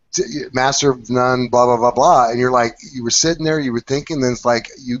 Master of none, blah blah blah blah, and you're like, you were sitting there, you were thinking, then it's like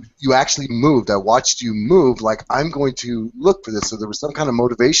you actually moved. I watched you move. Like I'm going to look for this. So there was some kind of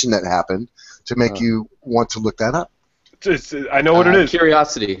motivation that happened to make you want to look that up. I know what it is.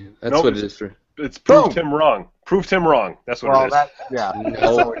 Curiosity. That's Nope. what it is for. It's proved him wrong. Proved him wrong. That's what it is. Yeah.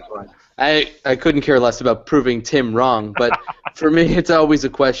 No. I couldn't care less about proving Tim wrong, but for me, it's always a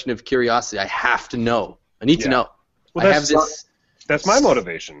question of curiosity. I have to know. I need to know. Well, I have this That's my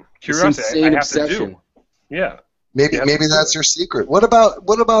motivation. this Curiosity. I insane have obsession. to do. Yeah. Maybe Yeah. maybe that's your secret. What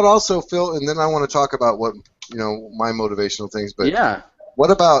about also, Phil? And then I want to talk about what my motivational things. But Yeah.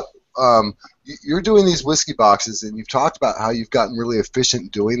 what about you're doing these whiskey boxes, and you've talked about how you've gotten really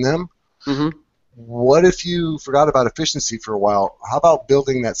efficient doing them. Mm-hmm. What if you forgot about efficiency for a while? How about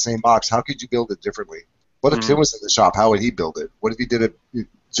building that same box? How could you build it differently? What if Tim was in the shop? How would he build it? What if he did it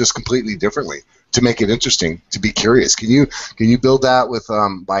just completely differently to make it interesting, to be curious? Can you build that with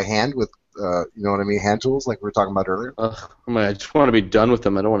by hand with you know what I mean, hand tools like we were talking about earlier? I just want to be done with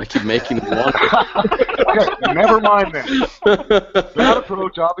them. I don't want to keep making them longer. Okay, never mind then. That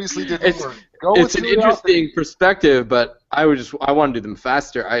approach obviously didn't work. It's an interesting perspective, but I want to do them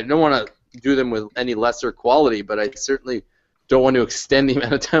faster. I don't want to do them with any lesser quality, but I certainly don't want to extend the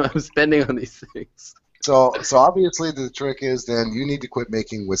amount of time I'm spending on these things. So obviously the trick is then you need to quit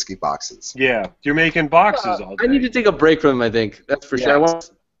making whiskey boxes. Yeah. You're making boxes all day. I need to take a break from them, I think. That's for sure. I want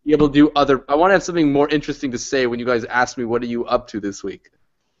to be able to do I want to have something more interesting to say when you guys ask me, what are you up to this week?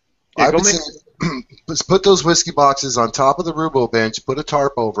 Yeah, I go would say put those whiskey boxes on top of the Rubo bench, put a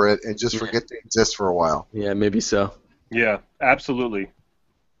tarp over it, and just forget they exist for a while. Yeah, maybe so. Yeah, absolutely.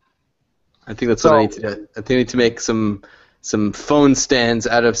 I think that's what I need to do. I think I need to make some phone stands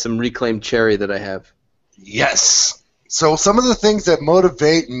out of some reclaimed cherry that I have. Yes. So some of the things that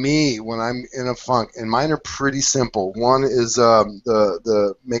motivate me when I'm in a funk, and mine are pretty simple. One is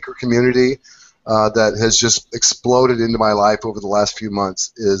the maker community that has just exploded into my life over the last few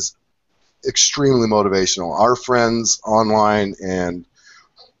months is extremely motivational. Our friends online and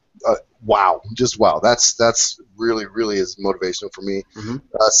wow, just wow. That's really, really is motivational for me. Mm-hmm.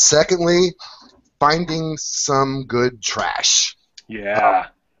 Secondly, finding some good trash. Yeah.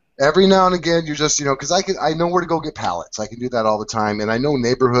 Every now and again, you're just, because I know where to go get pallets. I can do that all the time, and I know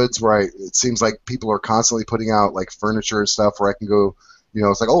neighborhoods where it seems like people are constantly putting out like furniture and stuff where I can go,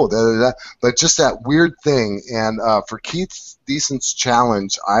 it's like, oh, da. But just that weird thing. And for Keith Decent's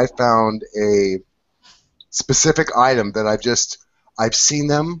challenge, I found a specific item that I've seen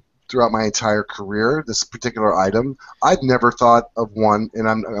them throughout my entire career. This particular item, I've never thought of one, and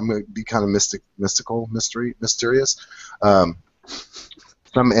I'm going to be kind of mysterious.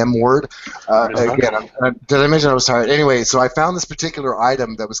 Some M word. Again, did I mention I was tired? Anyway, so I found this particular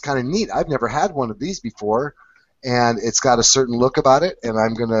item that was kind of neat. I've never had one of these before, and it's got a certain look about it, and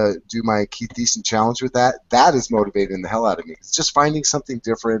I'm going to do my Keith Decent challenge with that. That is motivating the hell out of me. It's just finding something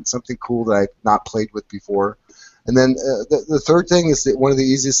different, something cool that I've not played with before. And then the third thing is that one of the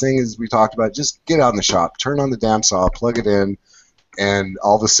easiest things we talked about, just get out in the shop, turn on the damn saw, plug it in, and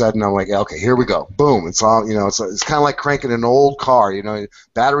all of a sudden I'm like, okay, here we go. Boom. It's all, it's kind of like cranking an old car,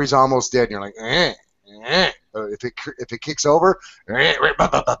 battery's almost dead, and you're like, If it kicks over,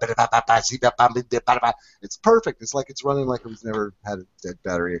 it's perfect. It's like it's running like it's never had a dead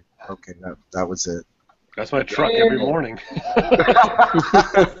battery. Okay, that was it. That's my truck every morning.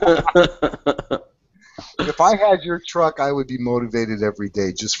 If I had your truck, I would be motivated every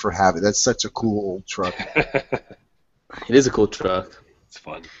day just for having it. That's such a cool old truck. It is a cool truck. It's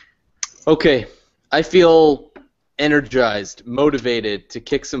fun. Okay, I feel energized, motivated to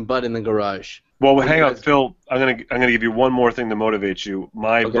kick some butt in the garage. Well, hang on, Phil. I'm gonna give you one more thing to motivate you.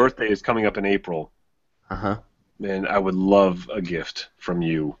 My birthday is coming up in April. Uh-huh. And I would love a gift from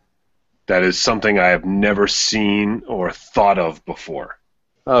you. That is something I have never seen or thought of before.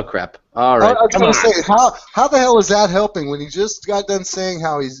 Oh, crap. All right. I was going to say, how the hell is that helping when he just got done saying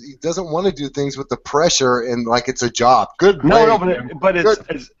how he doesn't want to do things with the pressure and like it's a job? Good. No, but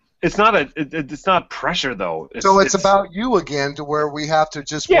it's not pressure though. It's about you again, to where we have to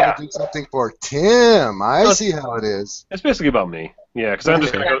just want to do something for Tim. I see how it is. It's basically about me. Yeah, because I'm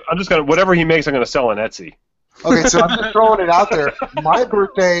just gonna whatever he makes, I'm gonna sell on Etsy. Okay, so I'm just throwing it out there. My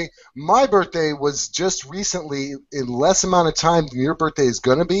birthday was just recently in less amount of time than your birthday is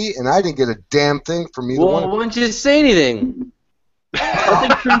going to be, and I didn't get a damn thing from either one. Well, why didn't you say anything?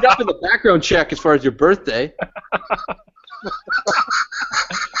 Nothing turned up in the background check as far as your birthday.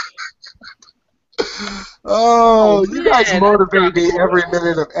 Oh, you guys motivate me every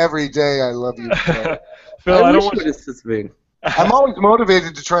minute of every day. I love you. Phil, I wish you would assist me. I'm always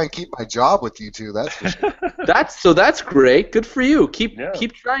motivated to try and keep my job with you two. That's for sure. That's great. Good for you. Keep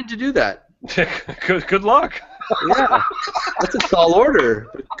trying to do that. Good luck. Yeah, that's a tall order.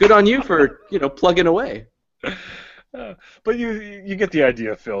 Good on you for plugging away. But you get the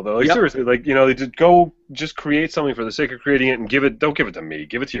idea, Phil. Though, seriously, just create something for the sake of creating it, and don't give it to me.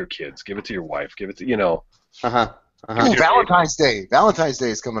 Give it to your kids. Give it to your wife. Give it to Ooh, Valentine's Day. Valentine's Day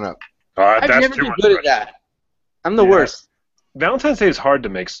is coming up. I've never been good at that. I'm the worst. Valentine's Day is hard to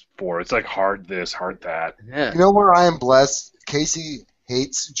make for. It's like heart this, heart that. Yeah. You know where I am blessed? Casey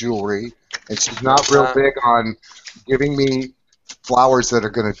hates jewelry, and she's not real big on giving me flowers that are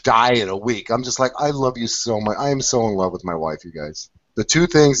going to die in a week. I'm just like, I love you so much. I am so in love with my wife, you guys. The two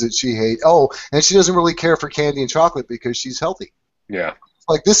things that she hates. Oh, and she doesn't really care for candy and chocolate because she's healthy. Yeah.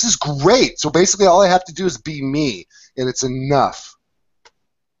 Like, this is great. So basically all I have to do is be me, and it's enough.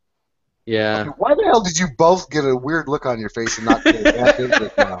 Yeah. Okay, why the hell did you both get a weird look on your face and not say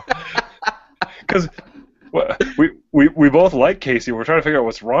that now? Because we both like Casey. We're trying to figure out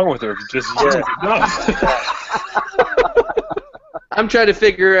what's wrong with her. Just I'm trying to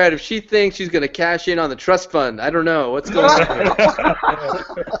figure out if she thinks she's going to cash in on the trust fund. I don't know. What's going on here?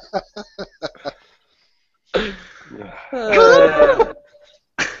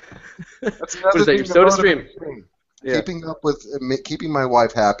 What is that, your soda stream? Yeah. Keeping my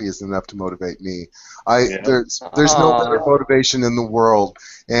wife happy is enough to motivate me. There's no better motivation in the world,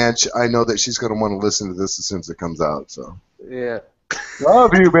 and I know that she's going to want to listen to this as soon as it comes out. So yeah,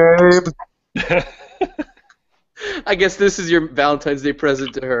 love you, babe. I guess this is your Valentine's Day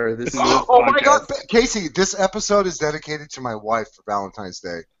present to her. This is oh my God, Casey! This episode is dedicated to my wife for Valentine's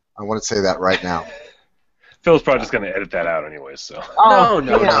Day. I want to say that right now. Phil's probably just going to edit that out anyway, so. No.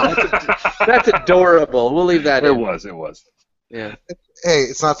 That's adorable. We'll leave that in. It was. Yeah. Hey,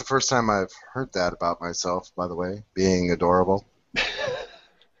 it's not the first time I've heard that about myself, by the way, being adorable.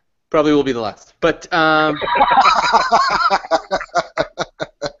 Probably will be the last. But why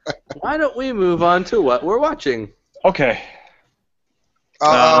don't we move on to what we're watching? Okay.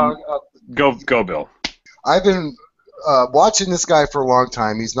 Go, Bill. I've been watching this guy for a long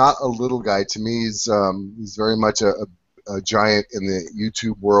time. He's not a little guy. To me, he's very much a giant in the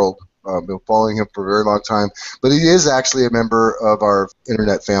YouTube world. Been following him for a very long time. But he is actually a member of our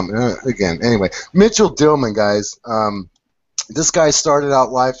internet family. Anyway, Mitchell Dillman, guys. This guy started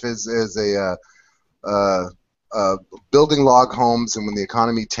out life as a building log homes, and when the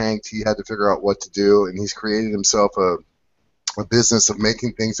economy tanked, he had to figure out what to do, and he's created himself a business of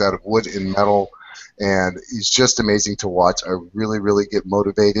making things out of wood and metal. And he's just amazing to watch. I really, really get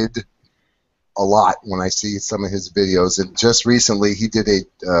motivated a lot when I see some of his videos. And just recently, he did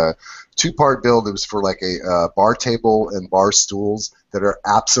a two-part build. It was for like a bar table and bar stools that are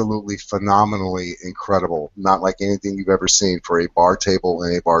absolutely phenomenally incredible. Not like anything you've ever seen for a bar table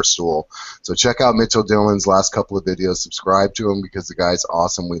and a bar stool. So check out Mitchell Dillman's last couple of videos. Subscribe to him because the guy's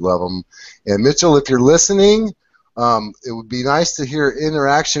awesome. We love him. And Mitchell, if you're listening, it would be nice to hear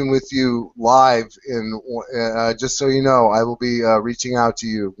interaction with you live, and just so you know, I will be reaching out to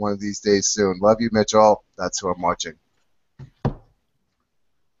you one of these days soon. Love you, Mitchell. That's who I'm watching.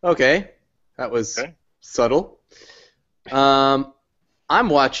 Okay, that was subtle. I'm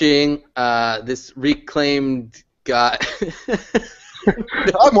watching this reclaimed guy.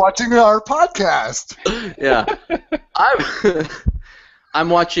 I'm watching our podcast. Yeah, I'm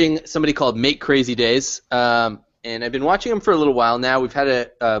watching somebody called Make Crazy Days. and I've been watching him for a little while now. We've had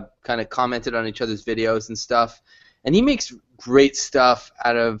a kind of commented on each other's videos and stuff, and he makes great stuff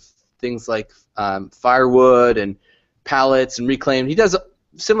out of things like firewood and pallets and reclaimed. He does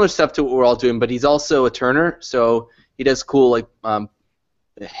similar stuff to what we're all doing, but he's also a turner, so he does cool like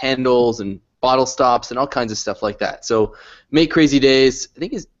handles and bottle stops and all kinds of stuff like that. So Make Crazy Days.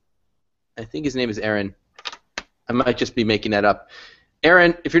 I think his name is Aaron. I might just be making that up.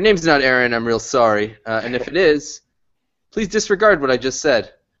 Aaron, if your name's not Aaron, I'm real sorry. And if it is, please disregard what I just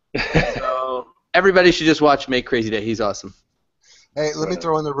said. So everybody should just watch Make Crazy Day. He's awesome. Hey, let me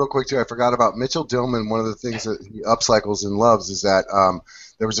throw in there real quick too. I forgot about Mitchell Dillman. One of the things that he upcycles and loves is that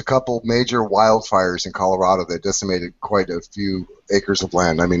there was a couple major wildfires in Colorado that decimated quite a few acres of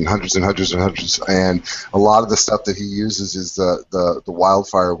land. I mean, hundreds and hundreds and hundreds. And a lot of the stuff that he uses is the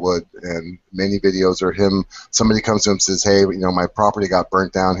wildfire wood. And many videos are him. Somebody comes to him and says, "Hey, my property got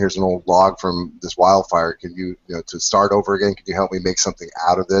burnt down. Here's an old log from this wildfire. Can you to start over again? Can you help me make something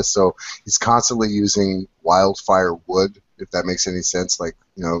out of this?" So he's constantly using wildfire wood, if that makes any sense, like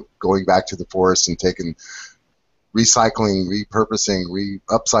going back to the forest and taking, recycling, repurposing,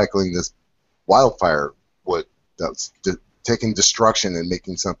 upcycling this wildfire wood that's taking destruction and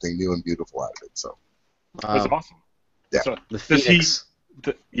making something new and beautiful out of it. So that's awesome. Yeah. So, the Phoenix.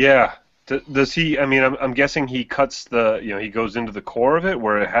 Does he? I mean, I'm guessing he cuts he goes into the core of it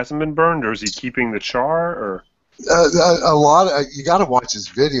where it hasn't been burned, or is he keeping the char, or? A lot. You got to watch his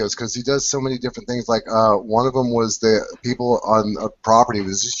videos because he does so many different things. Like one of them was the people on a property. It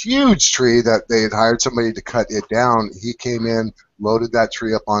was this huge tree that they had hired somebody to cut it down. He came in, loaded that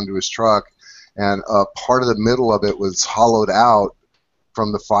tree up onto his truck, and part of the middle of it was hollowed out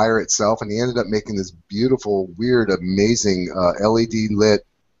from the fire itself, and he ended up making this beautiful, weird, amazing LED lit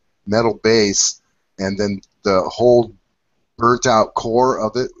metal base, and then the whole burnt out core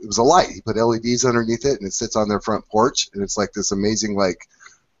of it. It was a light. He put LEDs underneath it, and it sits on their front porch, and it's like this amazing, like,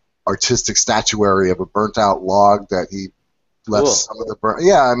 artistic statuary of a burnt out log that he left some of the burnt.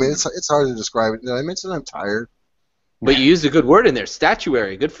 Yeah, I mean, it's hard to describe it. Did I mention I'm tired? But you used a good word in there,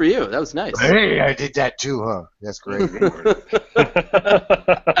 statuary. Good for you. That was nice. Hey, I did that too, huh? That's great.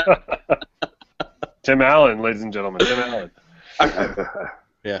 Tim Allen, ladies and gentlemen, Tim Allen.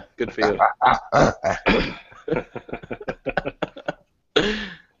 Yeah, good for you.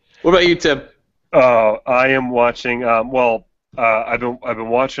 What about you, Tim? I am watching. I've been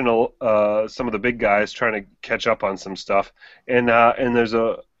watching some of the big guys trying to catch up on some stuff, and there's I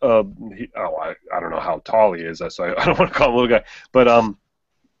don't know how tall he is, so I don't want to call him a little guy, but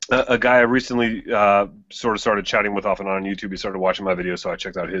a guy I recently sort of started chatting with off and on YouTube. He started watching my videos, so I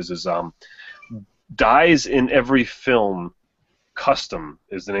checked out his. Is Dies in Every Film Custom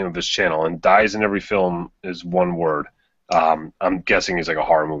is the name of his channel, and Dies in Every Film is one word. I'm guessing he's like a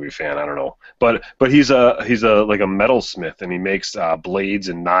horror movie fan. I don't know, but he's a like a metalsmith, and he makes blades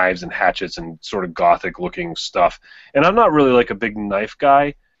and knives and hatchets and sort of gothic looking stuff. And I'm not really like a big knife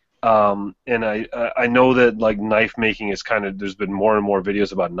guy, and I know that like knife making is kind of, there's been more and more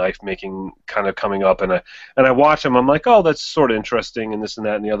videos about knife making kind of coming up, and I watch them. I'm like, oh, that's sort of interesting, and this and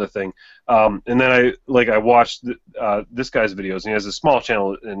that and the other thing. And then I watched this guy's videos, and he has a small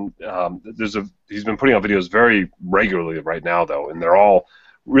channel, and he's been putting out videos very regularly right now though, and they're all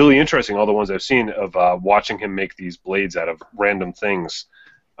really interesting. All the ones I've seen of watching him make these blades out of random things.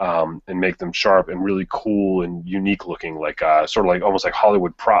 And make them sharp and really cool and unique looking, like sort of like almost like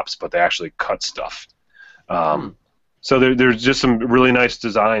Hollywood props, but they actually cut stuff. So there's just some really nice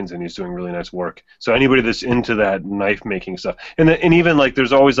designs, and he's doing really nice work. So anybody that's into that knife making stuff, and even like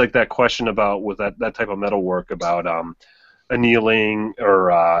there's always like that question about with that type of metal work about annealing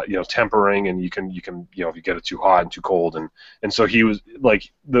or tempering, and you can if you get it too hot and too cold, and so he was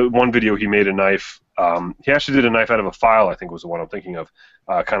like, the one video he made a knife. He actually did a knife out of a file, I think was the one I'm thinking of,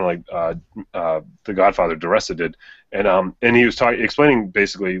 kind of like The Godfather DiResta did, and he was explaining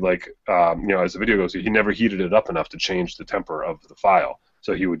basically like as the video goes, he never heated it up enough to change the temper of the file,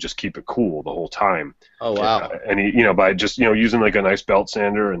 so he would just keep it cool the whole time. Oh wow! And he by just using like a nice belt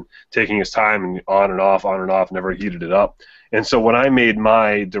sander and taking his time and on and off, never heated it up. And so when I made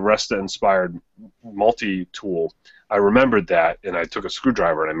my DiResta inspired multi-tool, I remembered that, and I took a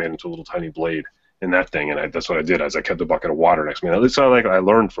screwdriver and I made it into a little tiny blade in that thing, and that's what I did. As I kept a bucket of water next to me. At least I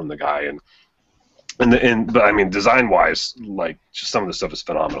learned from the guy, but I mean, design wise, like just some of the stuff is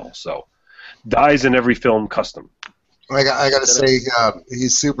phenomenal. So, Dies in Every Film Custom. I got to say,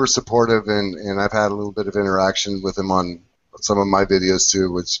 he's super supportive, and I've had a little bit of interaction with him on some of my videos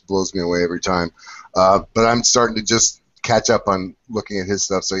too, which blows me away every time. But I'm starting to just catch up on looking at his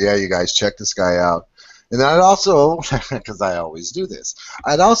stuff. So yeah, you guys check this guy out. And I'd also, because I always do this,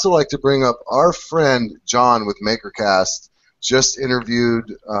 I'd also like to bring up our friend John with MakerCast. Just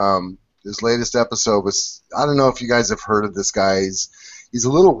interviewed his latest episode. I don't know if you guys have heard of this guy. He's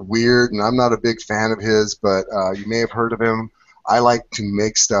a little weird, and I'm not a big fan of his, but you may have heard of him. I like to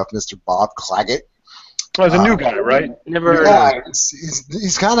make stuff, Mr. Bob Claggett. Oh, he's a new guy, right? Never heard Yeah, of him.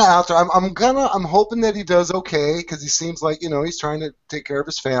 he's kind of out there. I'm hoping that he does okay because he seems like he's trying to take care of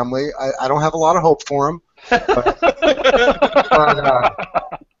his family. I don't have a lot of hope for him. But,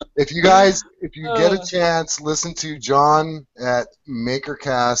 if you get a chance, listen to John at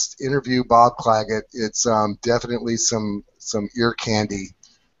MakerCast interview Bob Claggett. It's definitely some ear candy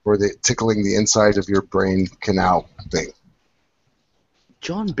for the tickling the inside of your brain canal thing.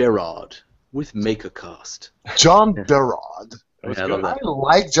 John Berard with MakerCast. John Berard. I love I that.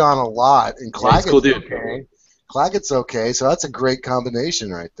 like John a lot, and Claggett's cool dude. okay. Claggett's okay, so that's a great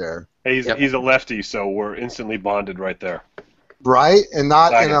combination right there. Hey, Yep. he's a lefty, so we're instantly bonded right there. Right? And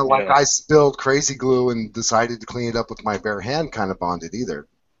not Claggett, like yeah. I spilled crazy glue and decided to clean it up with my bare hand kind of bonded either.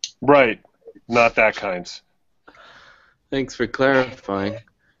 Right. Not that kind. Thanks for clarifying.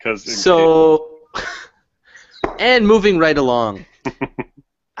 Because So, and moving right along,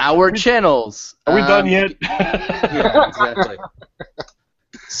 our channels. are we done yet? Yeah, exactly.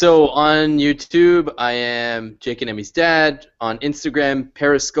 So on YouTube, I am Jake and Emmy's dad. On Instagram,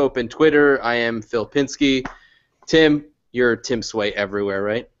 Periscope, and Twitter, I am Phil Pinsky. Tim, you're Tim Sway everywhere,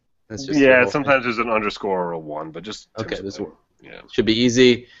 right? That's just your Yeah, whole thing. sometimes there's an underscore or a one, but just Okay, Tim's this way. one. Yeah. Should be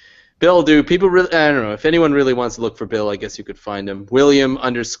easy. Bill, do people really? I don't know. If anyone really wants to look for Bill, I guess you could find him.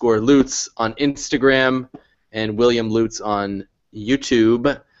 William_Lutz on Instagram and William Lutz on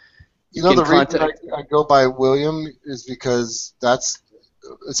YouTube. You know, can the reason contact- I go by William is because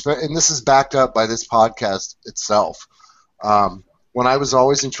and this is backed up by this podcast itself. When I was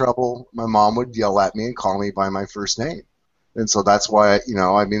always in trouble, my mom would yell at me and call me by my first name. And so that's why,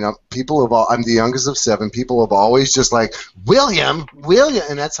 I'm the youngest of 7. People have always just like, William,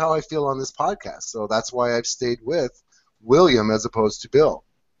 and that's how I feel on this podcast. So that's why I've stayed with William as opposed to Bill.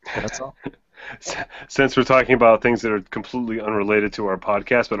 That's all. Since we're talking about things that are completely unrelated to our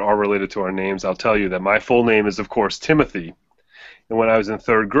podcast but are related to our names, I'll tell you that my full name is, of course, Timothy. And when I was in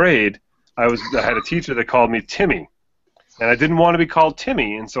 3rd grade, I had a teacher that called me Timmy. And I didn't want to be called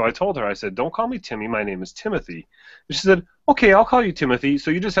Timmy, and so I told her, I said, don't call me Timmy, my name is Timothy. And she said, okay, I'll call you Timothy,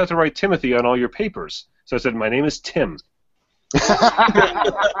 so you just have to write Timothy on all your papers. So I said, my name is Tim.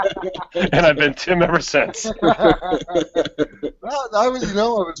 And I've been Tim ever since. Well, I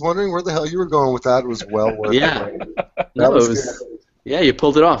was wondering where the hell you were going with that. It was well worth Yeah. it. No, was it was. Yeah, you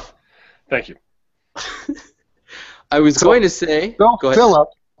pulled it off. Thank you. I was going to say. Go ahead. Philip.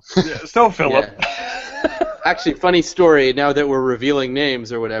 Yeah, so, Philip. Actually, funny story. Now that we're revealing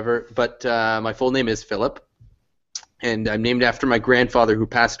names or whatever, but my full name is Philip, and I'm named after my grandfather who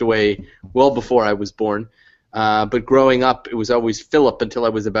passed away well before I was born. But growing up, it was always Philip until I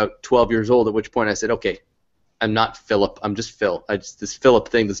was about 12 years old. At which point I said, "Okay, I'm not Philip. I'm just Phil. This Philip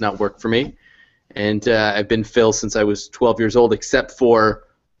thing does not work for me." And I've been Phil since I was 12 years old, except for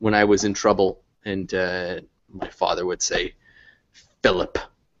when I was in trouble, and my father would say, "Philip,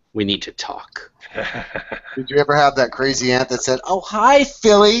 we need to talk." Did you ever have that crazy aunt that said, "Oh, hi,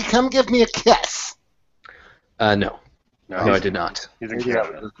 Philly, come give me a kiss"? No, I did not. He's a Maybe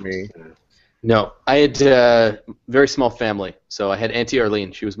that was me. No, I had a very small family, so I had Auntie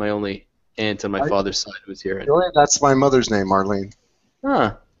Arlene. She was my only aunt on my father's side who was here. Really? That's my mother's name, Arlene.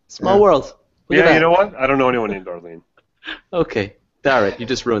 Small Yeah. world. Look at Yeah, that. you know what? I don't know anyone named Arlene. Okay, all right, you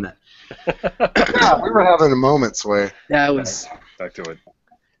just ruined that. Yeah, we were having a moment, Sway. That was. Back to it.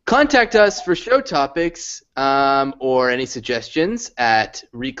 Contact us for show topics or any suggestions at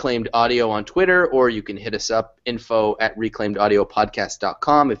Reclaimed Audio on Twitter, or you can hit us up,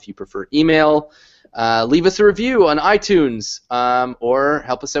 info@reclaimedaudiopodcast.com if you prefer email. Leave us a review on iTunes, or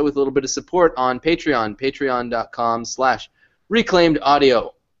help us out with a little bit of support on Patreon,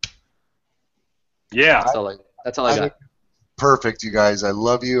 patreon.com/reclaimedaudio. Yeah. That's all I got. Perfect, you guys. I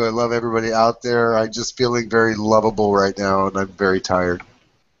love you. I love everybody out there. I'm just feeling very lovable right now, and I'm very tired.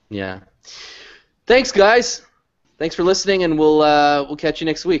 Yeah. Thanks, guys. Thanks for listening, and we'll catch you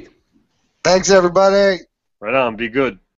next week. Thanks, everybody. Right on. Be good.